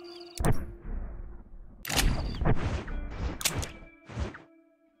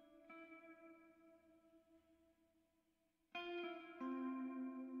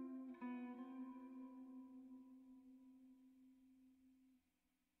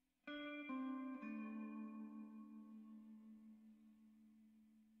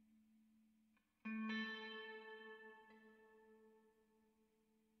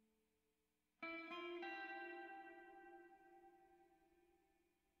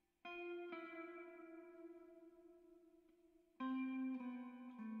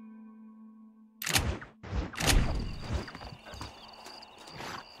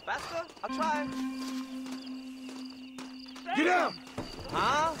 Faster? I'll try. Get down!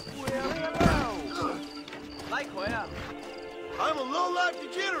 Huh? Well, hello. Like where? I'm a low-life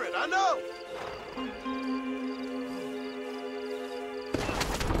degenerate, I know!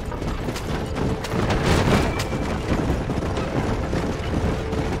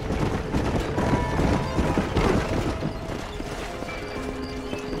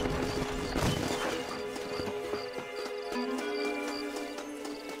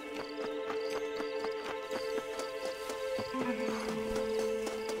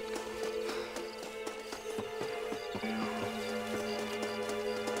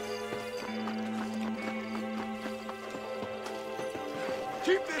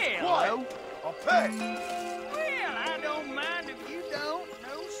 Keep this quiet. I'll pay.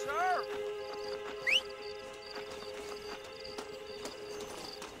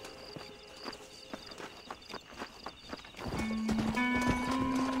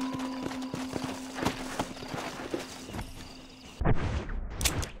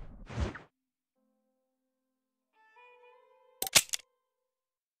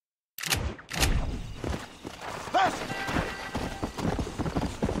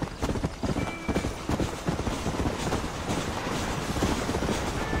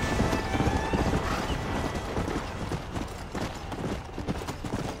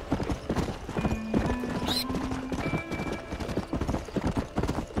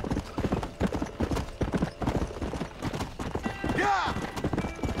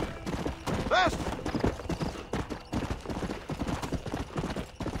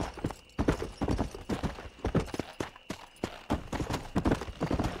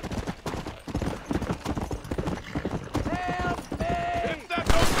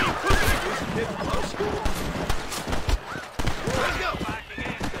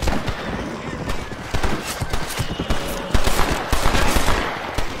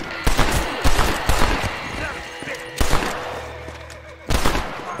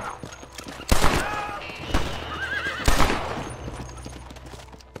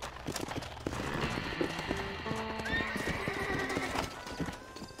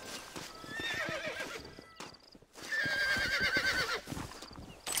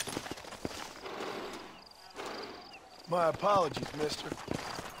 My apologies, mister.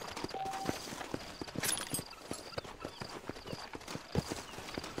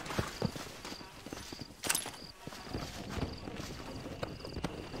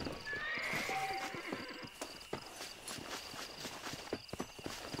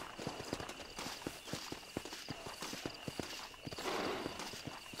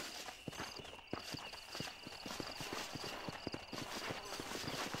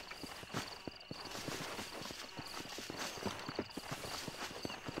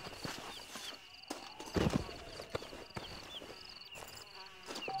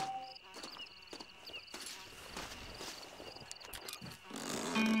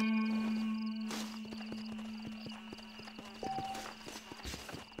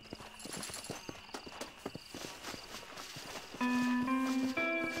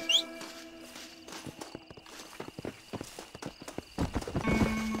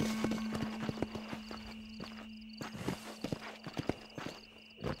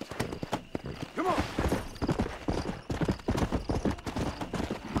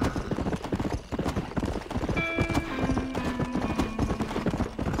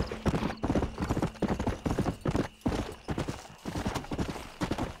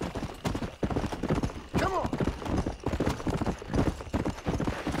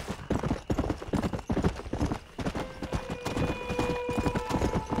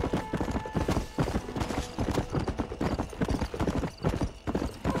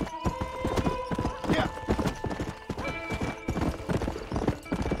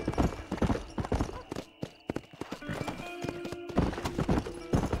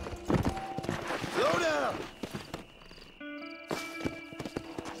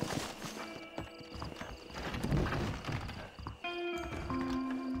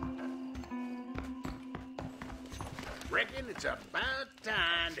 Reckon it's about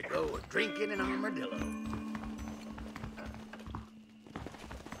time to go drinking an armadillo.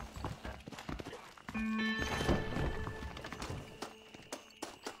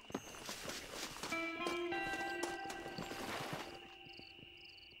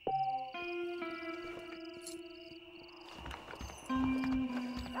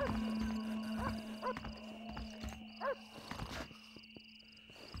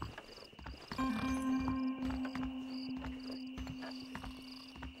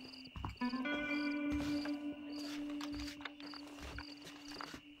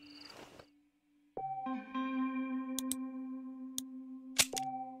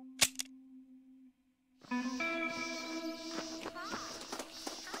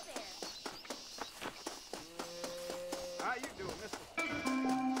 How you doing, mister?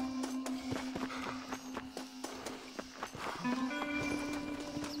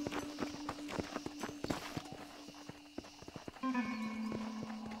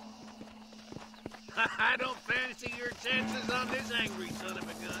 I don't fancy your chances on this angry son of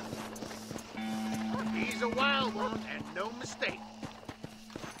a gun. He's a wild one, and no mistake.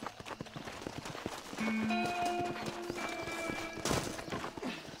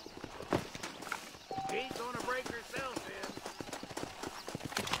 Ain't gonna break herself in.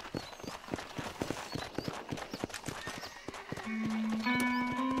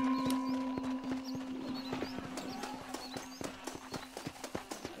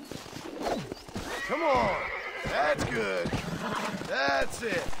 Come on. That's good. That's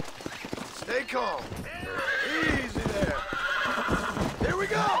it. Stay calm. Easy there. Here we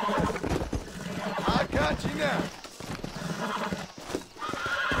go. I got you now.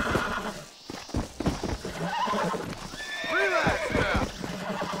 Relax now.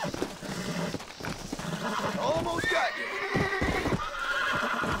 Almost got you.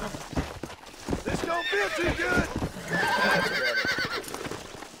 This don't feel too good. That's better.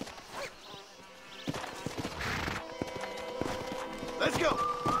 Let's go.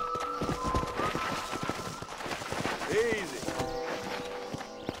 Easy.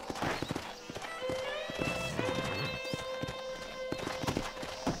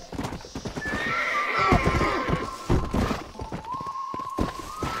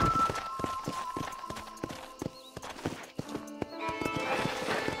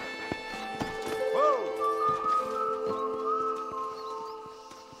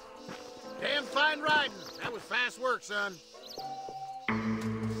 Damn fine riding. That was fast work, son.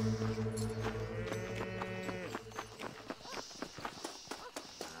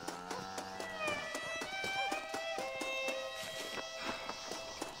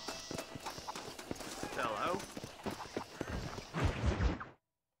 Hello.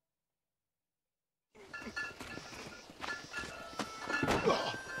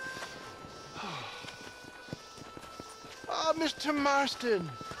 Mr. Marston,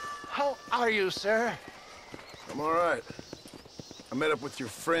 how are you, sir? I'm all right. I met up with your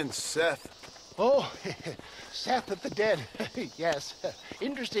friend, Seth. Oh, Seth of the Dead. Yes,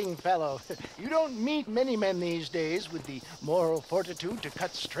 interesting fellow. You don't meet many men these days with the moral fortitude to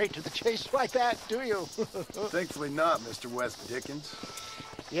cut straight to the chase like that, do you? Thankfully not, Mr. West Dickens.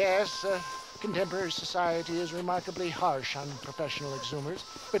 Yes, contemporary society is remarkably harsh on professional exhumers.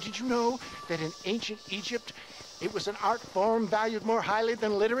 But did you know that in ancient Egypt, it was an art form valued more highly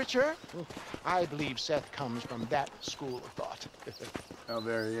than literature? I believe Seth comes from that school of thought. How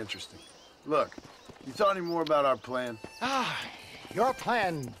very interesting. Look, you thought any more about our plan? Ah, your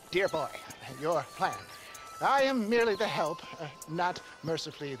plan, dear boy. Your plan. I am merely the help, not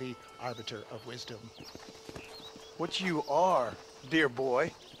mercifully the arbiter of wisdom. What you are, dear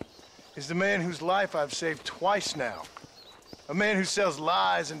boy, is the man whose life I've saved twice now. A man who sells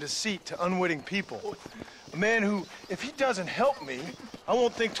lies and deceit to unwitting people. A man who, if he doesn't help me, I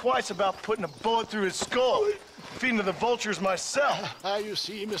won't think twice about putting a bullet through his skull, feeding to the vultures myself. You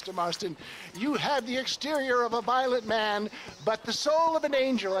see, Mr. Marston, you have the exterior of a violent man, but the soul of an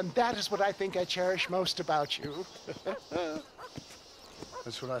angel, and that is what I think I cherish most about you.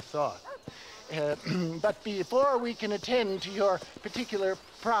 That's what I thought. But before we can attend to your particular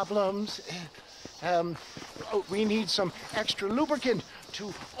problems, we need some extra lubricant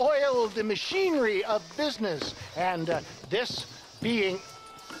to oil the machinery of business. And this being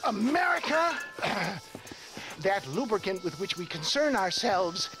America, that lubricant with which we concern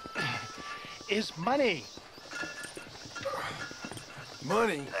ourselves is money.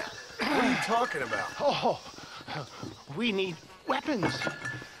 Money? What are you talking about? Oh, we need weapons.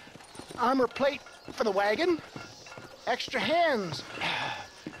 Armor plate for the wagon, extra hands,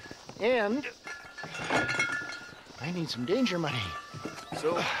 and I need some danger money.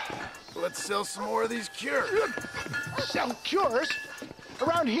 So, let's sell some more of these cures. Sell cures?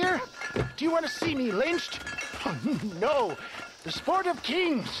 Around here? Do you want to see me lynched? Oh, no. The sport of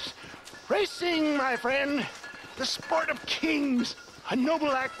kings. Racing, my friend. The sport of kings. A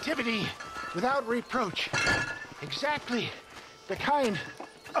noble activity without reproach. Exactly the kind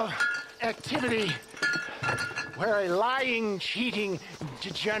of activity where a lying, cheating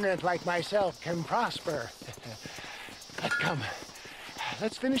degenerate like myself can prosper. But come,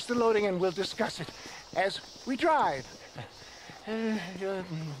 let's finish the loading and we'll discuss it as we drive.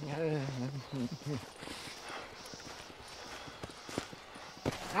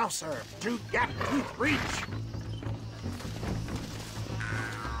 Now, sir, to gap tooth breach.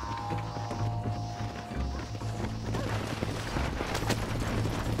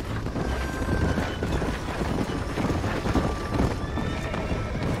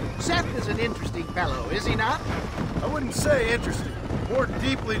 Seth is an interesting fellow, is he not? I wouldn't say interesting, more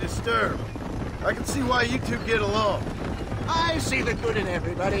deeply disturbed. I can see why you two get along. I see the good in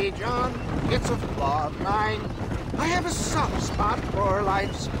everybody, John. It's a flaw of mine. I have a soft spot for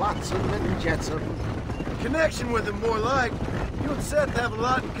life's flotsam and jetsam. Connection with him, more like. You and Seth have a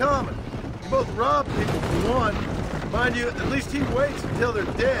lot in common. You both rob people for one. Mind you, at least he waits until they're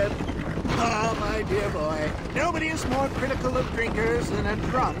dead. Oh, my dear boy. Nobody is more critical of drinkers than a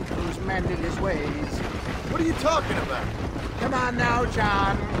drunk who's mended his ways. What are you talking about? Come on now,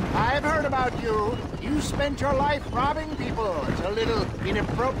 John. I've heard about you. You spent your life robbing people. It's a little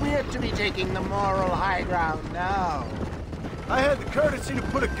inappropriate to be taking the moral high ground now. I had the courtesy to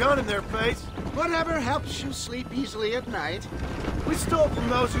put a gun in their face. Whatever helps you sleep easily at night. We stole from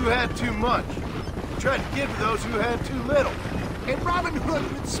those who had too much. We tried to give to those who had too little. A Robin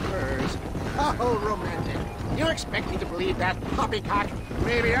Hood with spurs. Oh, romantic. You expect me to believe that poppycock?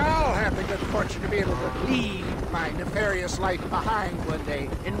 Maybe I'll have the good fortune to be able to leave my nefarious life behind one day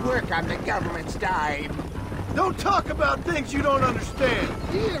and work on the government's dime. Don't talk about things you don't understand.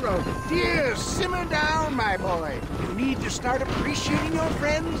 Dear, oh dear, simmer down, my boy. You need to start appreciating your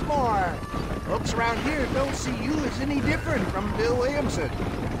friends more. Folks around here don't see you as any different from Bill Williamson.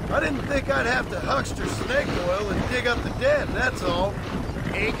 I didn't think I'd have to huckster snake oil and dig up the dead, that's all.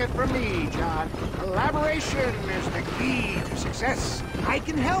 Take it from me, John. Collaboration is the key to success. I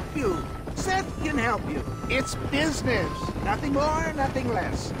can help you. Seth can help you. It's business. Nothing more, nothing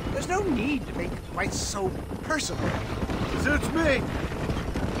less. There's no need to make it quite so personal. Suits me.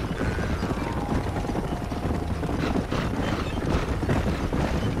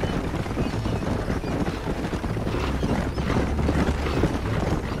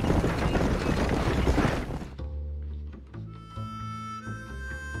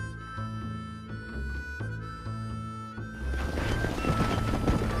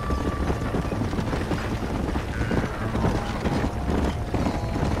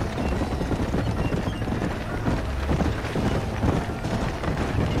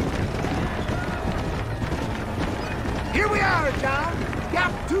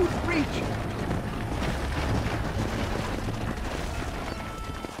 reach.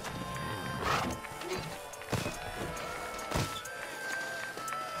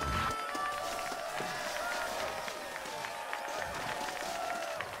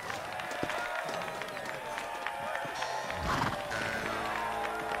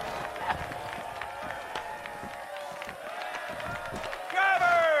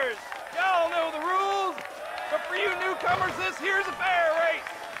 Drivers! Y'all know the rules, but for you newcomers, this here's a fair race.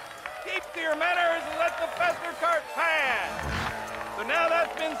 Keep to your manners and let the faster cart pass. So now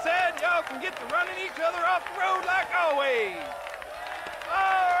that's been said, y'all can get to running each other off the road like always.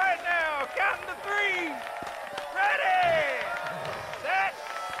 All right now, counting to 3. Ready, set,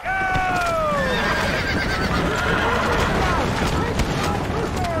 go!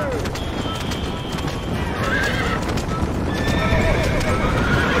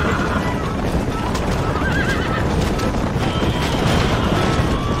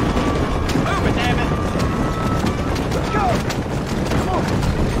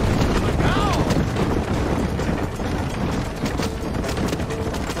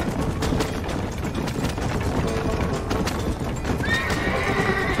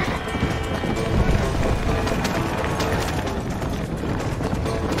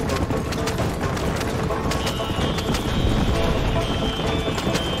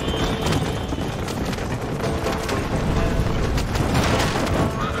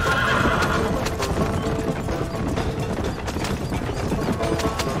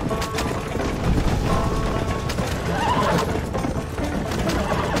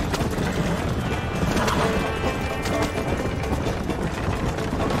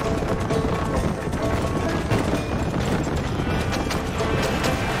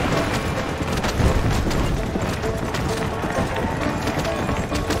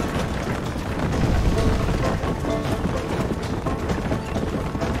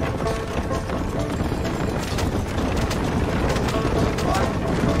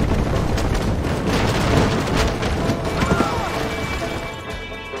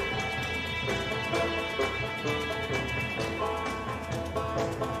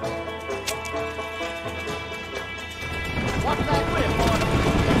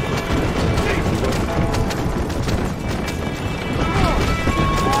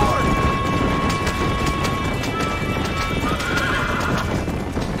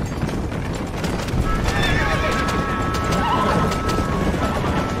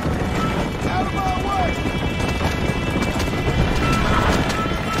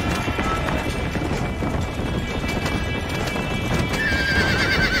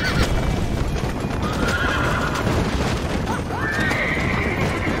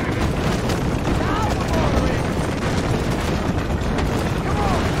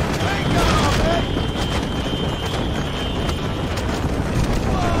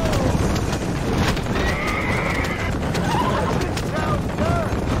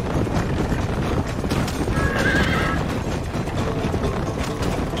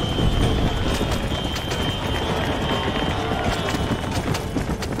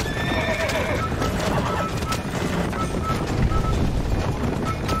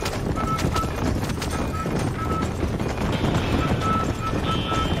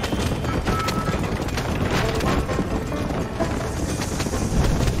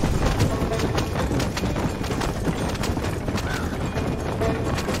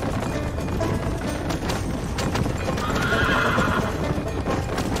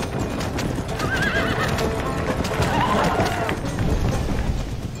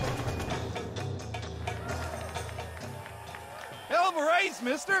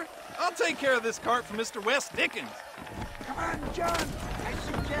 Mister. I'll take care of this cart for Mr. Wes Dickens. Come on, John. I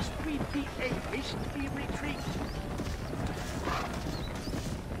suggest we beat a hasty retreat.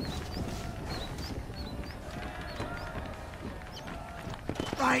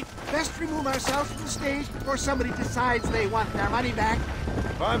 Right, best remove ourselves from the stage before somebody decides they want their money back.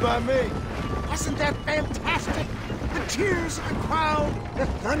 Fine by me. Wasn't that fantastic? The cheers of the crowd, the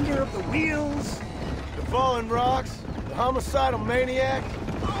thunder of the wheels. The falling rocks, the homicidal maniac.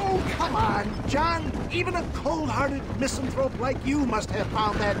 Oh, come on, John. Even a cold-hearted misanthrope like you must have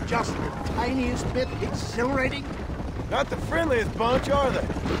found that just the tiniest bit exhilarating. Not the friendliest bunch, are they?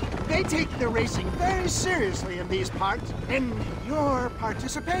 They take their racing very seriously in these parts, and your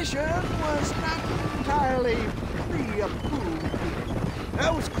participation was not entirely free of food.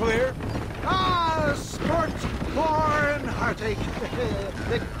 That was clear. Ah, sport, war, and heartache.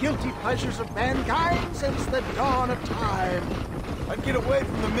 The guilty pleasures of mankind since the dawn of time. I'd get away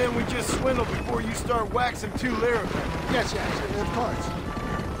from the men we just swindled before you start waxing too lyrical. Yes, of course.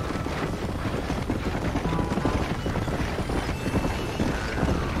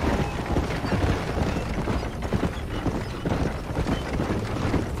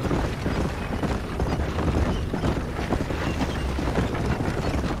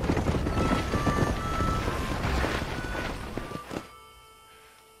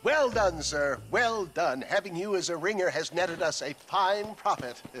 done, sir. Well done. Having you as a ringer has netted us a fine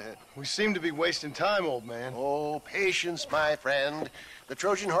profit. We seem to be wasting time, old man. Oh, patience, my friend. The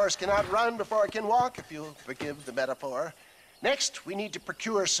Trojan horse cannot run before it can walk, if you'll forgive the metaphor. Next, we need to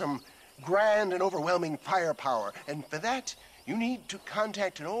procure some grand and overwhelming firepower. And for that, you need to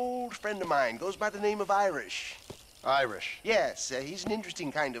contact an old friend of mine. Goes by the name of Irish. Irish? Yes, he's an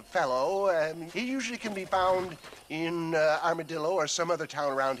interesting kind of fellow. He usually can be found in Armadillo or some other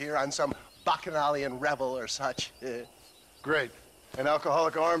town around here on some bacchanalian revel or such. Great. An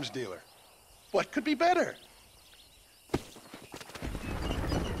alcoholic arms dealer. What could be better?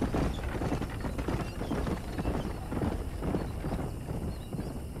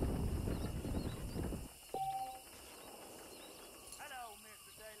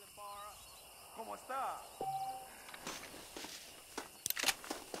 ¿Cómo está?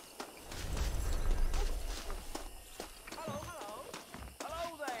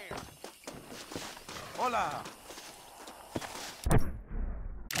 Hello there. Hola.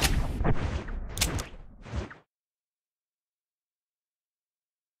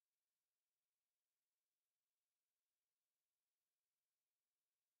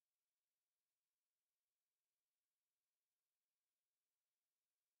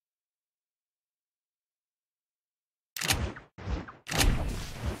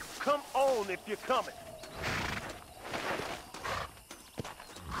 Come on if you're coming.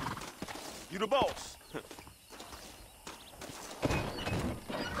 You the boss.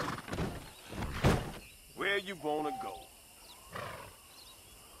 Where you wanna go?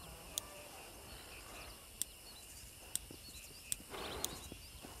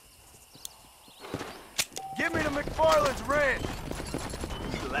 Give me the McFarland's ranch.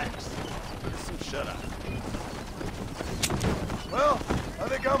 Relax. Some shut up. Well, I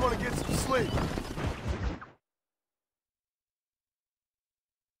think I'm gonna get some sleep.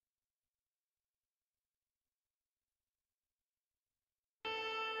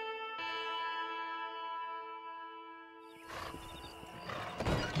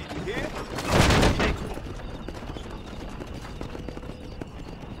 You hear?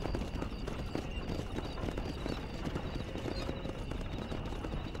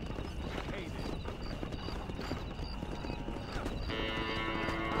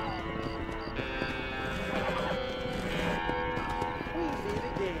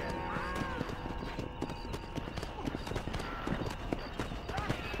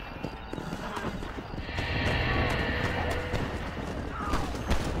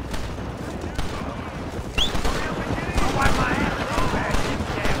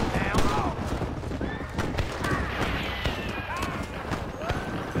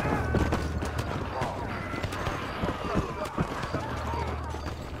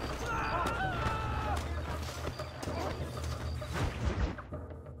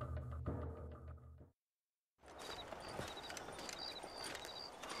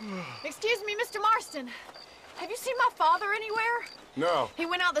 Excuse me, Mr. Marston. Have you seen my father anywhere? No. He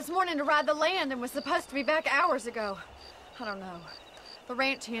went out this morning to ride the land and was supposed to be back hours ago. I don't know. The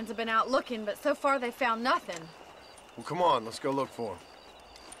ranch hands have been out looking, but so far they found nothing. Well, come on, let's go look for him.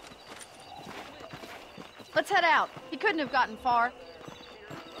 Let's head out. He couldn't have gotten far.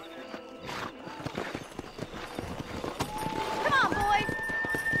 Come on, boys.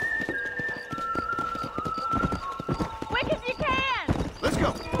 Quick as you can. Let's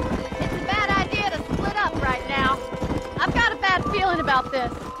go. It's a bad idea to split up right now. I've got a bad feeling about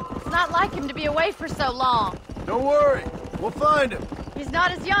this. It's not like him to be away for so long. Don't worry. We'll find him. He's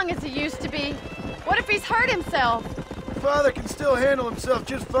not as young as he used to be. What if he's hurt himself? Your father can still handle himself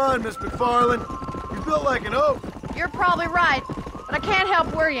just fine, Miss McFarland. You're built like an oak. You're probably right, but I can't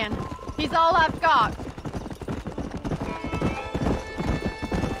help worrying. He's all I've got.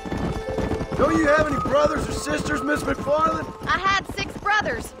 Don't you have any brothers or sisters, Miss McFarland? I had 6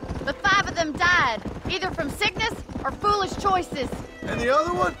 brothers, but 5 of them died, either from sickness or foolish choices. And the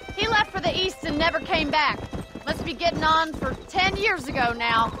other one? He left for the East and never came back. Must be getting on for 10 years ago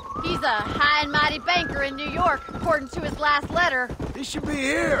now. He's a high and mighty banker in New York, according to his last letter. He should be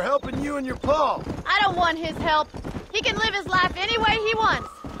here, helping you and your pa. I don't want his help. He can live his life any way he wants.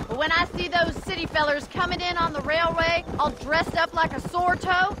 But when I see those city fellers coming in on the railway, all dressed up like a sore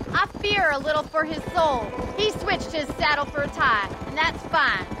toe, I fear a little for his soul. He switched his saddle for a tie, and that's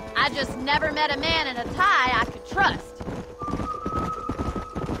fine. I just never met a man in a tie I could trust.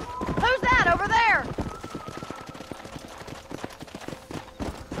 Who's that over there?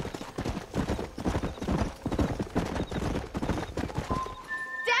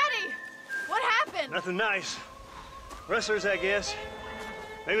 Daddy! What happened? Nothing nice. Rustlers, I guess.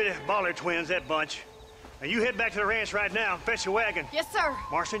 Maybe the Baller twins, that bunch. Now you head back to the ranch right now and fetch the wagon. Yes, sir.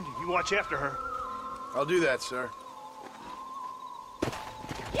 Marston, you watch after her. I'll do that, sir.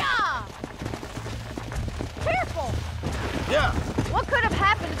 Yeah! Careful! Yeah. What could have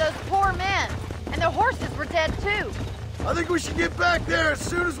happened to those poor men? And their horses were dead, too. I think we should get back there as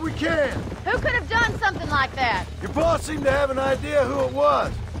soon as we can. Who could have done something like that? Your boss seemed to have an idea who it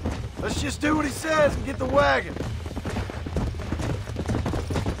was. Let's just do what he says and get the wagon.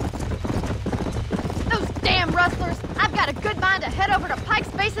 Those damn rustlers! I've got a good mind to head over to Pike's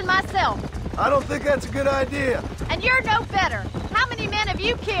Basin myself. I don't think that's a good idea. And you're no better. How many men have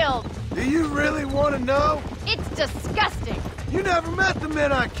you killed? Do you really want to know? It's disgusting. You never met the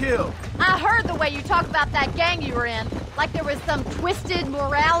men I killed. I heard the way you talk about that gang you were in. Like there was some twisted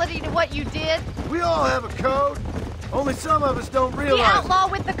morality to what you did. We all have a code. Only some of us don't realize The outlaw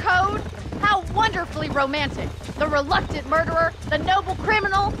with the code? How wonderfully romantic. The reluctant murderer, the noble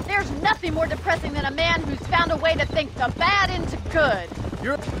criminal. There's nothing more depressing than a man who's found a way to think the bad into good.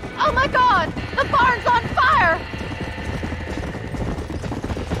 Oh my God! The barn's on fire!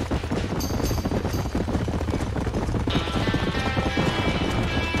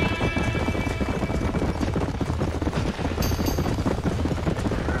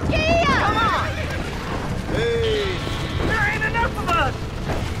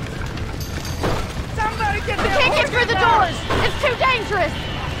 Through the doors! It's too dangerous!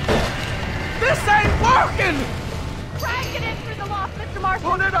 This ain't working! Try and get in through the loft, Mr. Marston.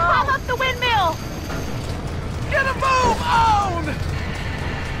 Put it on! Climb up the windmill! Get a move on!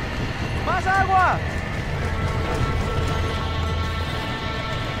 Más agua!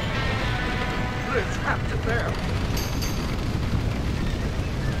 It's trapped it there.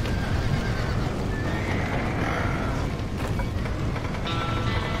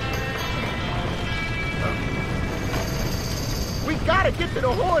 We gotta get to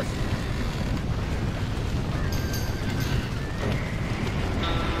the horse.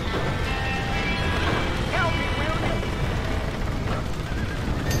 Help me, will you?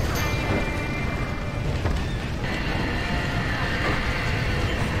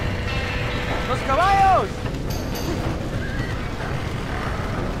 ¡Los caballos!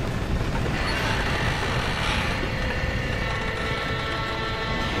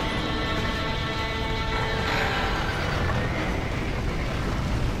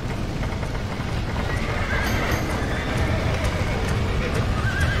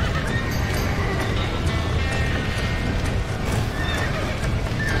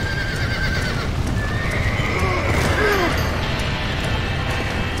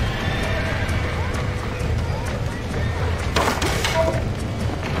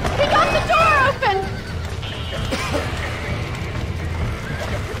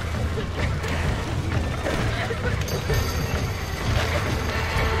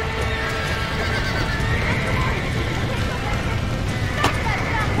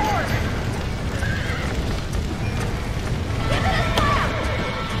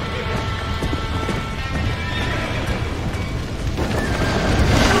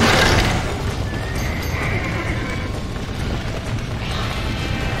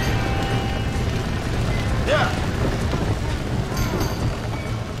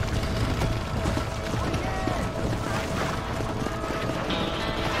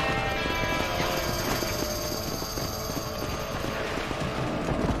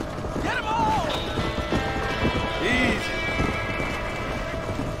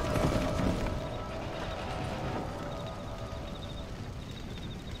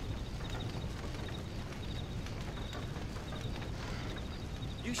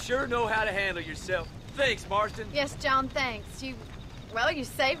 You sure know how to handle yourself. Thanks, Marston. Yes, John, thanks. You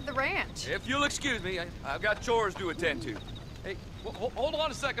saved the ranch. If you'll excuse me, I've got chores to attend to. Hey, hold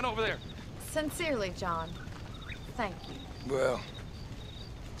on a second over there. Sincerely, John. Thank you. Well,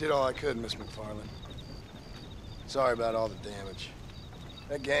 did all I could, Miss McFarland. Sorry about all the damage.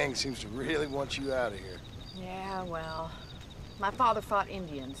 That gang seems to really want you out of here. Yeah, well, my father fought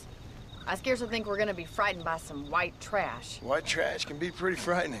Indians. I scarcely think we're gonna be frightened by some white trash. White trash can be pretty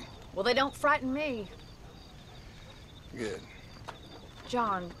frightening. Well, they don't frighten me. Good.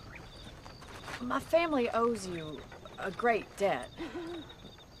 John, my family owes you a great debt.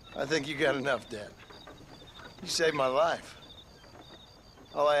 I think you got enough debt. You saved my life.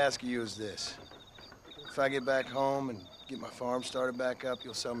 All I ask of you is this. If I get back home and get my farm started back up,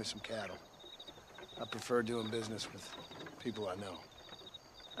 you'll sell me some cattle. I prefer doing business with people I know.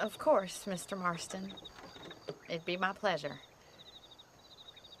 Of course, Mr. Marston. It'd be my pleasure.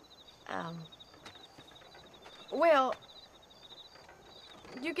 Well,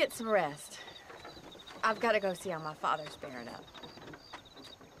 you get some rest. I've got to go see how my father's bearing up.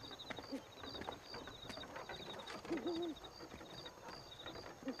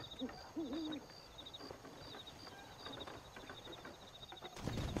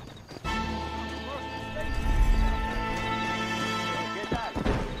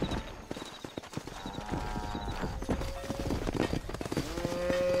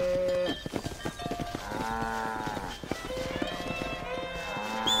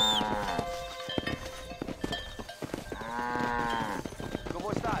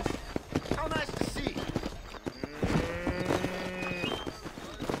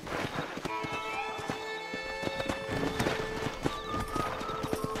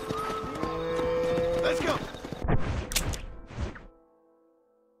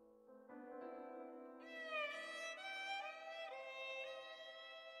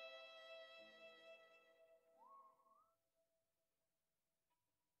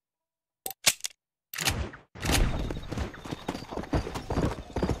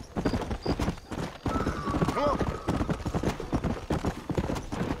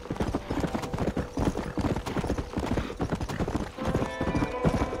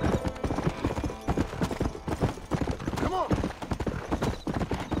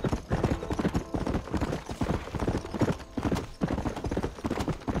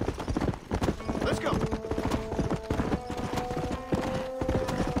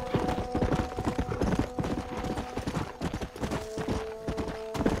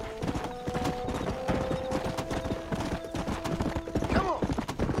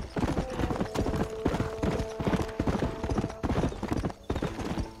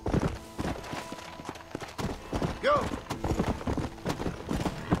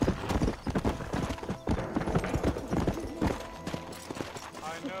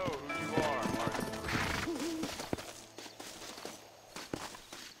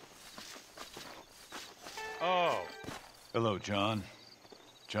 Hello, John.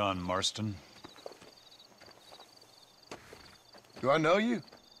 John Marston. Do I know you?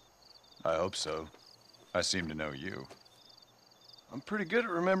 I hope so. I seem to know you. I'm pretty good at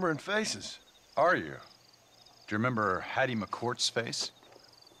remembering faces. Are you? Do you remember Hattie McCourt's face?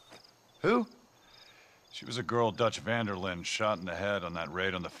 Who? She was a girl Dutch Vanderlyn shot in the head on that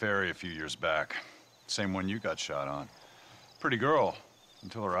raid on the ferry a few years back. Same one you got shot on. Pretty girl,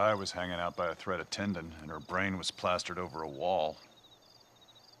 until her eye was hanging out by a thread of tendon and her brain was plastered over a wall.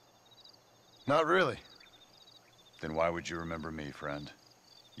 Not really. Then why would you remember me, friend?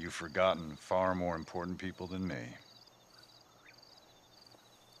 You've forgotten far more important people than me.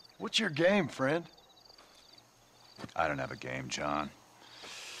 What's your game, friend? I don't have a game, John.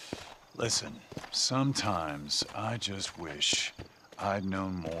 Listen, sometimes I just wish I'd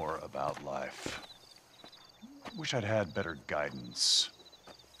known more about life. Wish I'd had better guidance.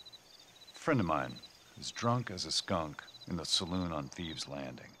 A friend of mine is drunk as a skunk in the saloon on Thieves'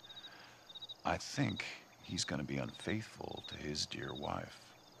 Landing. I think he's gonna be unfaithful to his dear wife.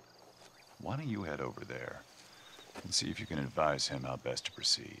 Why don't you head over there and see if you can advise him how best to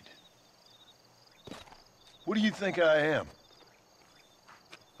proceed? What do you think I am?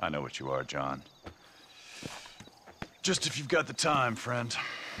 I know what you are, John. Just if you've got the time, friend.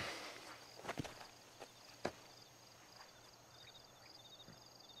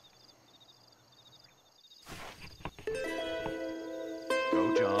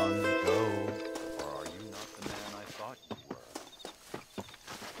 Go, John, go. Or are you not the man I thought you were?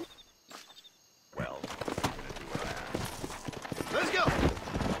 Well, I'm gonna do what I ask. Let's go!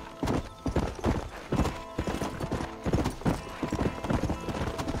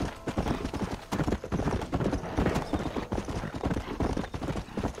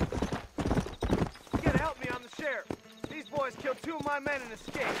 You gotta help me, I'm the sheriff. These boys killed 2 of my men and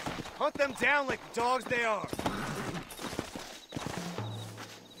escaped. Hunt them down like the dogs they are.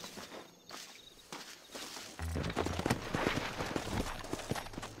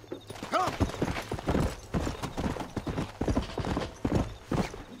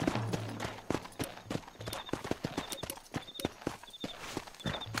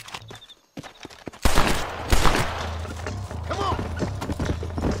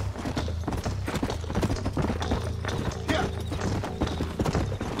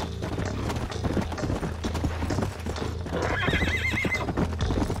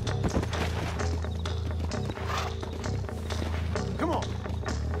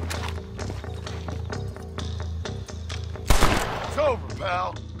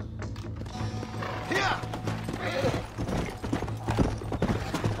 Pal. Yeah.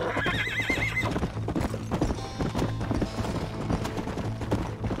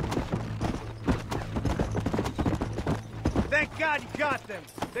 Thank God you got them.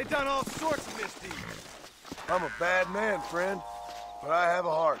 They've done all sorts of misdeeds. I'm a bad man, friend, but I have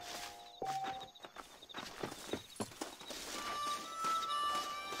a heart.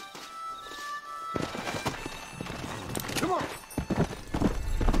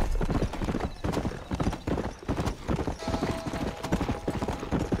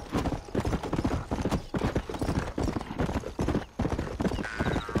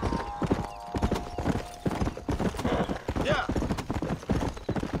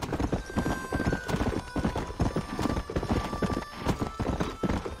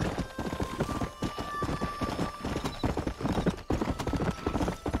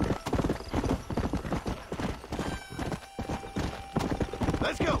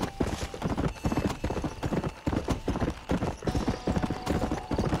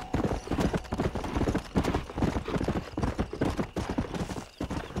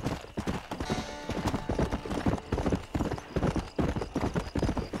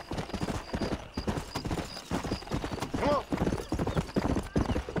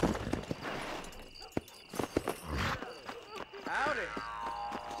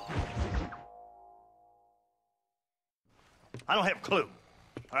 I don't have a clue.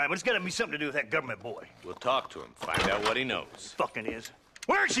 All right, but it's got to be something to do with that government boy. We'll talk to him, find out what he knows. Fucking is.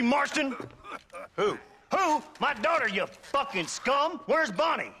 Where is she, Marston? Who? Who? My daughter, you fucking scum. Where's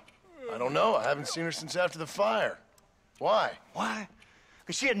Bonnie? I don't know. I haven't seen her since after the fire. Why? Why?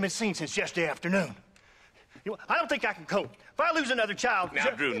 Because she hadn't been seen since yesterday afternoon. You know, I don't think I can cope. If I lose another child... Now,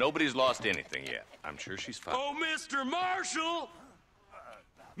 Drew, nobody's lost anything yet. I'm sure she's fine. Oh, Mr. Marshall!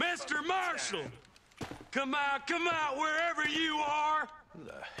 Mr. Marshall! Come out, wherever you are! Who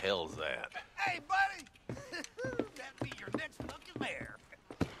the hell's that? Hey, buddy! That'd be your next lucky mare.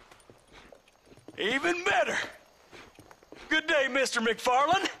 Even better. Good day, Mr.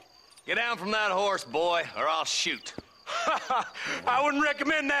 McFarland. Get down from that horse, boy, or I'll shoot. I wouldn't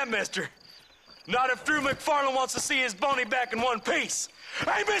recommend that, mister. Not if Drew McFarland wants to see his Boney back in one piece.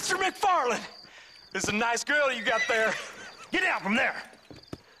 Hey, Mr. McFarland! This is a nice girl you got there. Get out from there!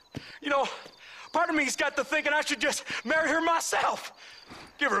 You know, part of me's got to thinking I should just marry her myself.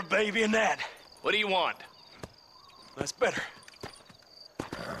 Give her a baby and that. What do you want? That's better.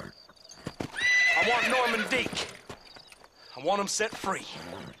 I want Norman Deek. I want him set free.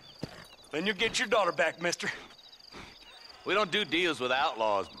 Then you'll get your daughter back, mister. We don't do deals with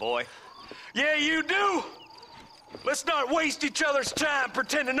outlaws, boy. Yeah, you do. Let's not waste each other's time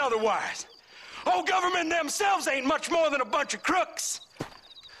pretending otherwise. Oh, government themselves ain't much more than a bunch of crooks.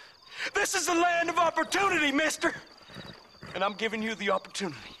 This is the land of opportunity, mister. And I'm giving you the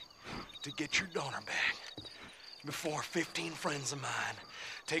opportunity to get your daughter back before 15 friends of mine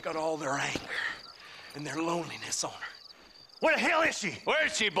take out all their anger and their loneliness on her. Where the hell is she? Where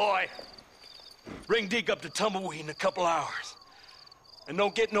is she, boy? Bring Deke up to Tumbleweed in a couple hours. And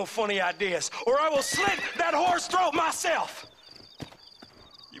don't get no funny ideas, or I will slit that horse throat myself.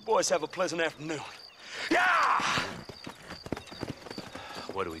 You boys have a pleasant afternoon. Yeah!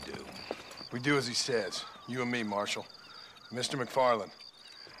 What do we do? We do as he says. You and me, Marshal. Mr. McFarland,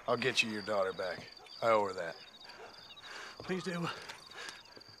 I'll get you your daughter back. I owe her that. Please do.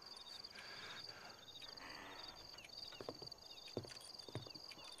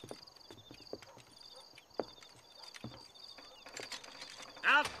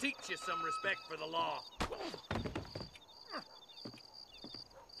 I'll teach you some respect for the law.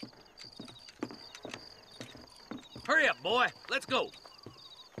 Hurry up, boy. Let's go.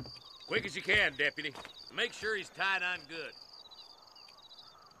 Quick as you can, Deputy. Make sure he's tied on good.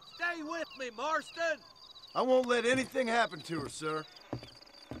 Stay with me, Marston. I won't let anything happen to her, sir.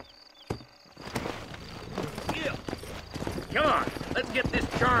 Yeah. Come on, let's get this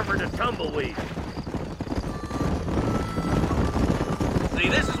charmer to Tumbleweed. See,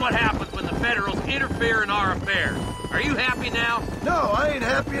 this is what happens when the Federals interfere in our affairs. Are you happy now? No, I ain't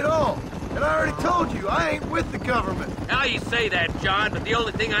happy at all. And I already told you, I ain't with the government. Now you say that, John, but the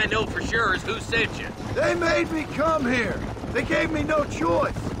only thing I know for sure is who sent you. They made me come here. They gave me no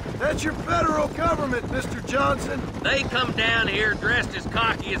choice. That's your federal government, Mr. Johnson. They come down here dressed as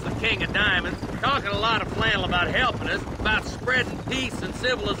cocky as the King of Diamonds, talking a lot of flannel about helping us, about spreading peace and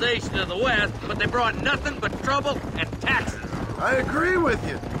civilization in the West, but they brought nothing but trouble and taxes. I agree with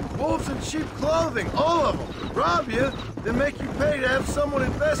you. Wolves in sheep clothing, all of them. Rob you, then make you pay to have someone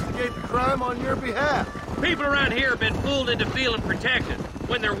investigate the crime on your behalf. People around here have been fooled into feeling protected,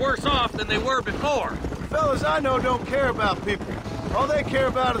 when they're worse off than they were before. Fellas I know don't care about people. All they care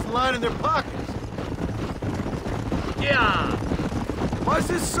about is lining their pockets. Yeah. Why's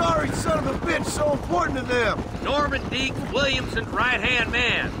this sorry son of a bitch so important to them? Norman Deek, Williamson's right-hand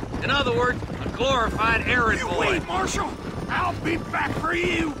man. In other words, a glorified errand boy. Wait, Marshal! I'll be back for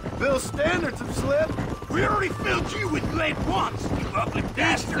you! Bill's standards have slipped. We already filled you with lead once, you ugly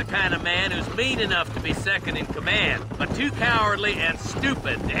bastard! He's the kind of man who's mean enough to be second in command, but too cowardly and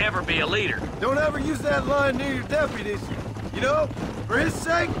stupid to ever be a leader. Don't ever use that line near your deputies. You know, for his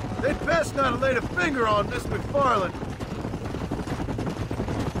sake, they'd best not have laid a finger on Miss McFarland.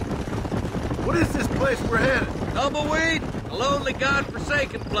 What is this place we're headed? Tumbleweed, a lonely,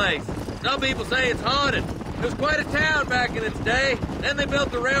 god-forsaken place. Some people say it's haunted. It was quite a town back in its day. Then they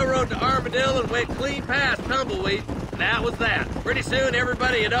built the railroad to Armadillo and went clean past Tumbleweed. And that was that. Pretty soon,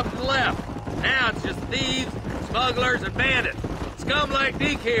 everybody had up and left. Now it's just thieves, smugglers, and bandits. Scum like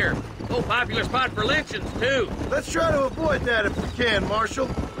Deke here. Oh, popular spot for lynchings, too. Let's try to avoid that if we can, Marshal.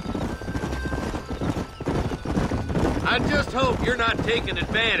 I just hope you're not taking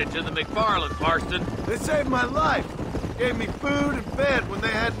advantage of the McFarlands, Marston. They saved my life. Gave me food and bed when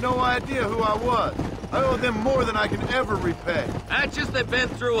they had no idea who I was. I owe them more than I can ever repay. That's just they've been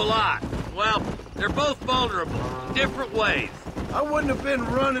through a lot. Well, they're both vulnerable in different ways. I wouldn't have been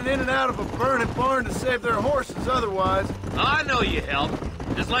running in and out of a burning barn to save their horses otherwise. I know you helped,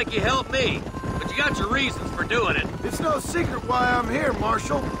 just like you helped me. But you got your reasons for doing it. It's no secret why I'm here,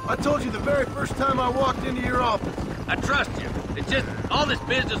 Marshal. I told you the very first time I walked into your office. I trust you. It's just all this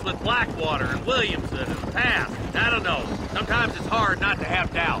business with Blackwater and Williamson and the past. I don't know. Sometimes it's hard not to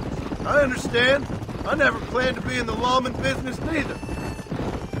have doubts. I understand. I never planned to be in the lawman business neither.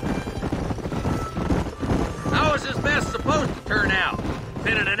 How is this mess supposed to turn out?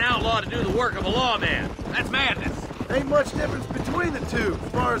 Sending an outlaw to do the work of a lawman. That's madness. Ain't much difference between the two,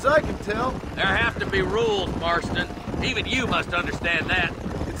 as far as I can tell. There have to be rules, Marston. Even you must understand that.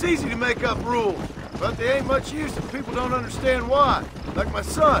 It's easy to make up rules, but they ain't much use if people don't understand why. Like my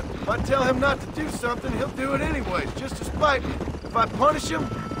son. If I tell him not to do something, he'll do it anyways, just to spite me. If I punish him,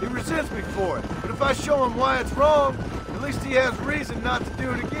 he resents me for it. But if I show him why it's wrong, at least he has reason not to do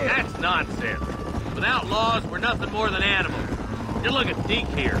it again. That's nonsense. Without laws, we're nothing more than animals. You look at Deke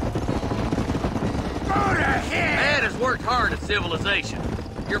here. Go to hell! Man has worked hard at civilization.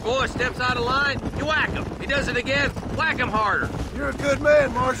 Your boy steps out of line, you whack him. He does it again, whack him harder. You're a good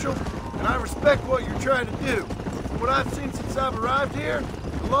man, Marshal, and I respect what you're trying to do. From what I've seen since I've arrived here,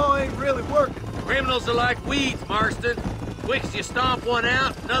 the law ain't really working. Criminals are like weeds, Marston. Quick as you stomp one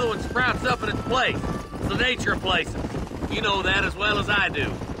out, another one sprouts up in its place. It's the nature of places. You know that as well as I do.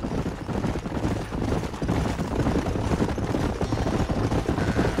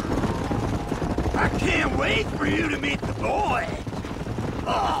 I can't wait for you to meet the boy.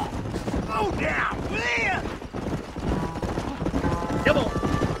 Oh, slow down, will you? Come on.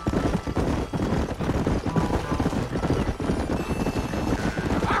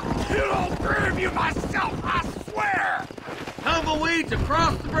 I'll kill all three of you myself, I swear! Tumbleweeds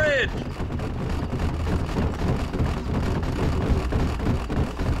across the bridge.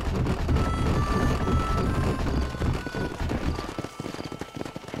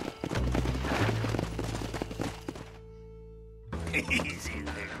 Easy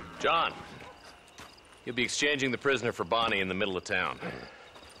there. John, you'll be exchanging the prisoner for Bonnie in the middle of town.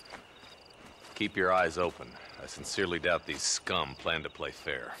 Keep your eyes open. I sincerely doubt these scum plan to play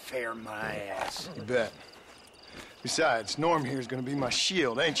fair. Fair my ass. You bet. Besides, Norm here's gonna be my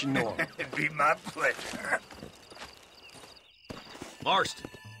shield, ain't you, Norm? It'd be my pleasure. Marston,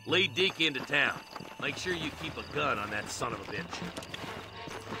 lead Deke into town. Make sure you keep a gun on that son of a bitch.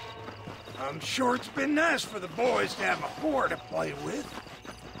 I'm sure it's been nice for the boys to have a whore to play with.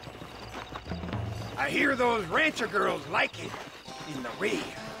 I hear those rancher girls like it in the rear.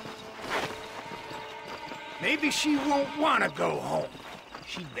 Maybe she won't want to go home.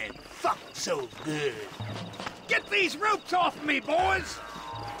 She's been fucked so good. Get these ropes off me, boys!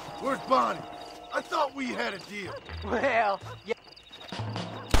 Where's Bonnie? I thought we had a deal. Well, yeah.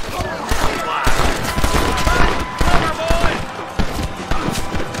 Cover, boys!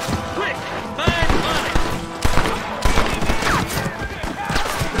 Quick, find money!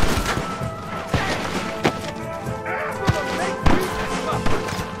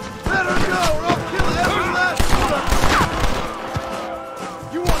 Let her go, or I'll kill every last one!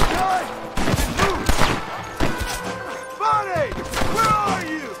 You want to die? Move! Bonnie! Where are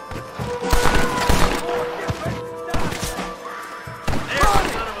you? There's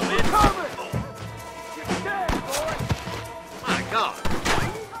son of a bitch. Coming! My God.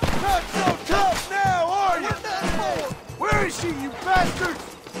 Not so tough now, are you? Where is she, you bastards?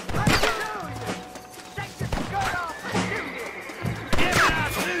 Give it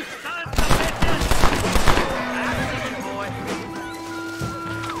out, you sons of bitches!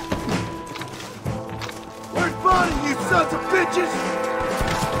 Where's Bonnie, you sons of bitches?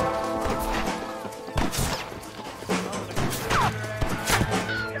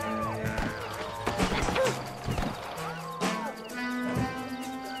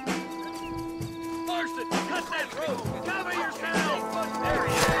 Marston, cut that rope! Cover yourself! There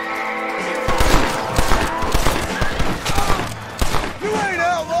he You ain't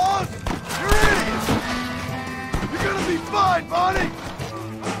outlaws! You're idiots! You're gonna be fine, Bonnie!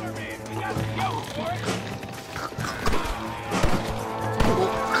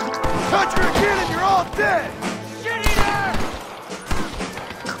 Touch her again and you're all dead!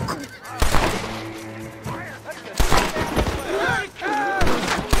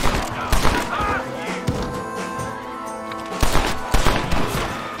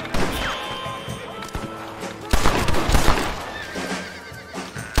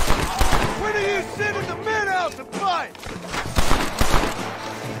 When are you sending the men out to fight?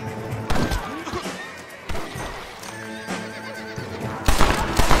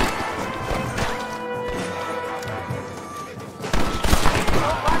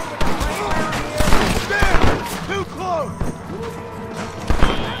 Damn! Too close!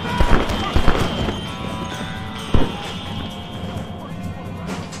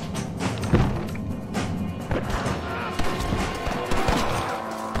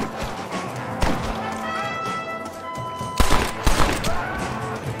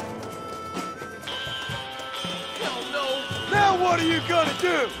 gonna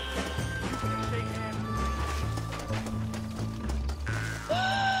do?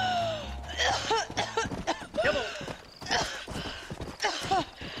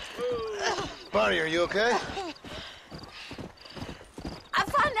 Bonnie, are you okay? I'm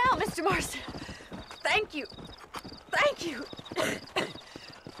fine now, Mr. Marston. Thank you. Thank you.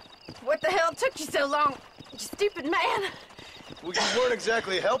 What the hell took you so long, you stupid man? Well, you weren't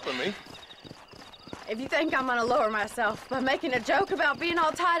exactly helping me. If you think I'm gonna lower myself by making a joke about being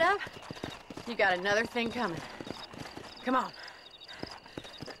all tied up, you got another thing coming. Come on.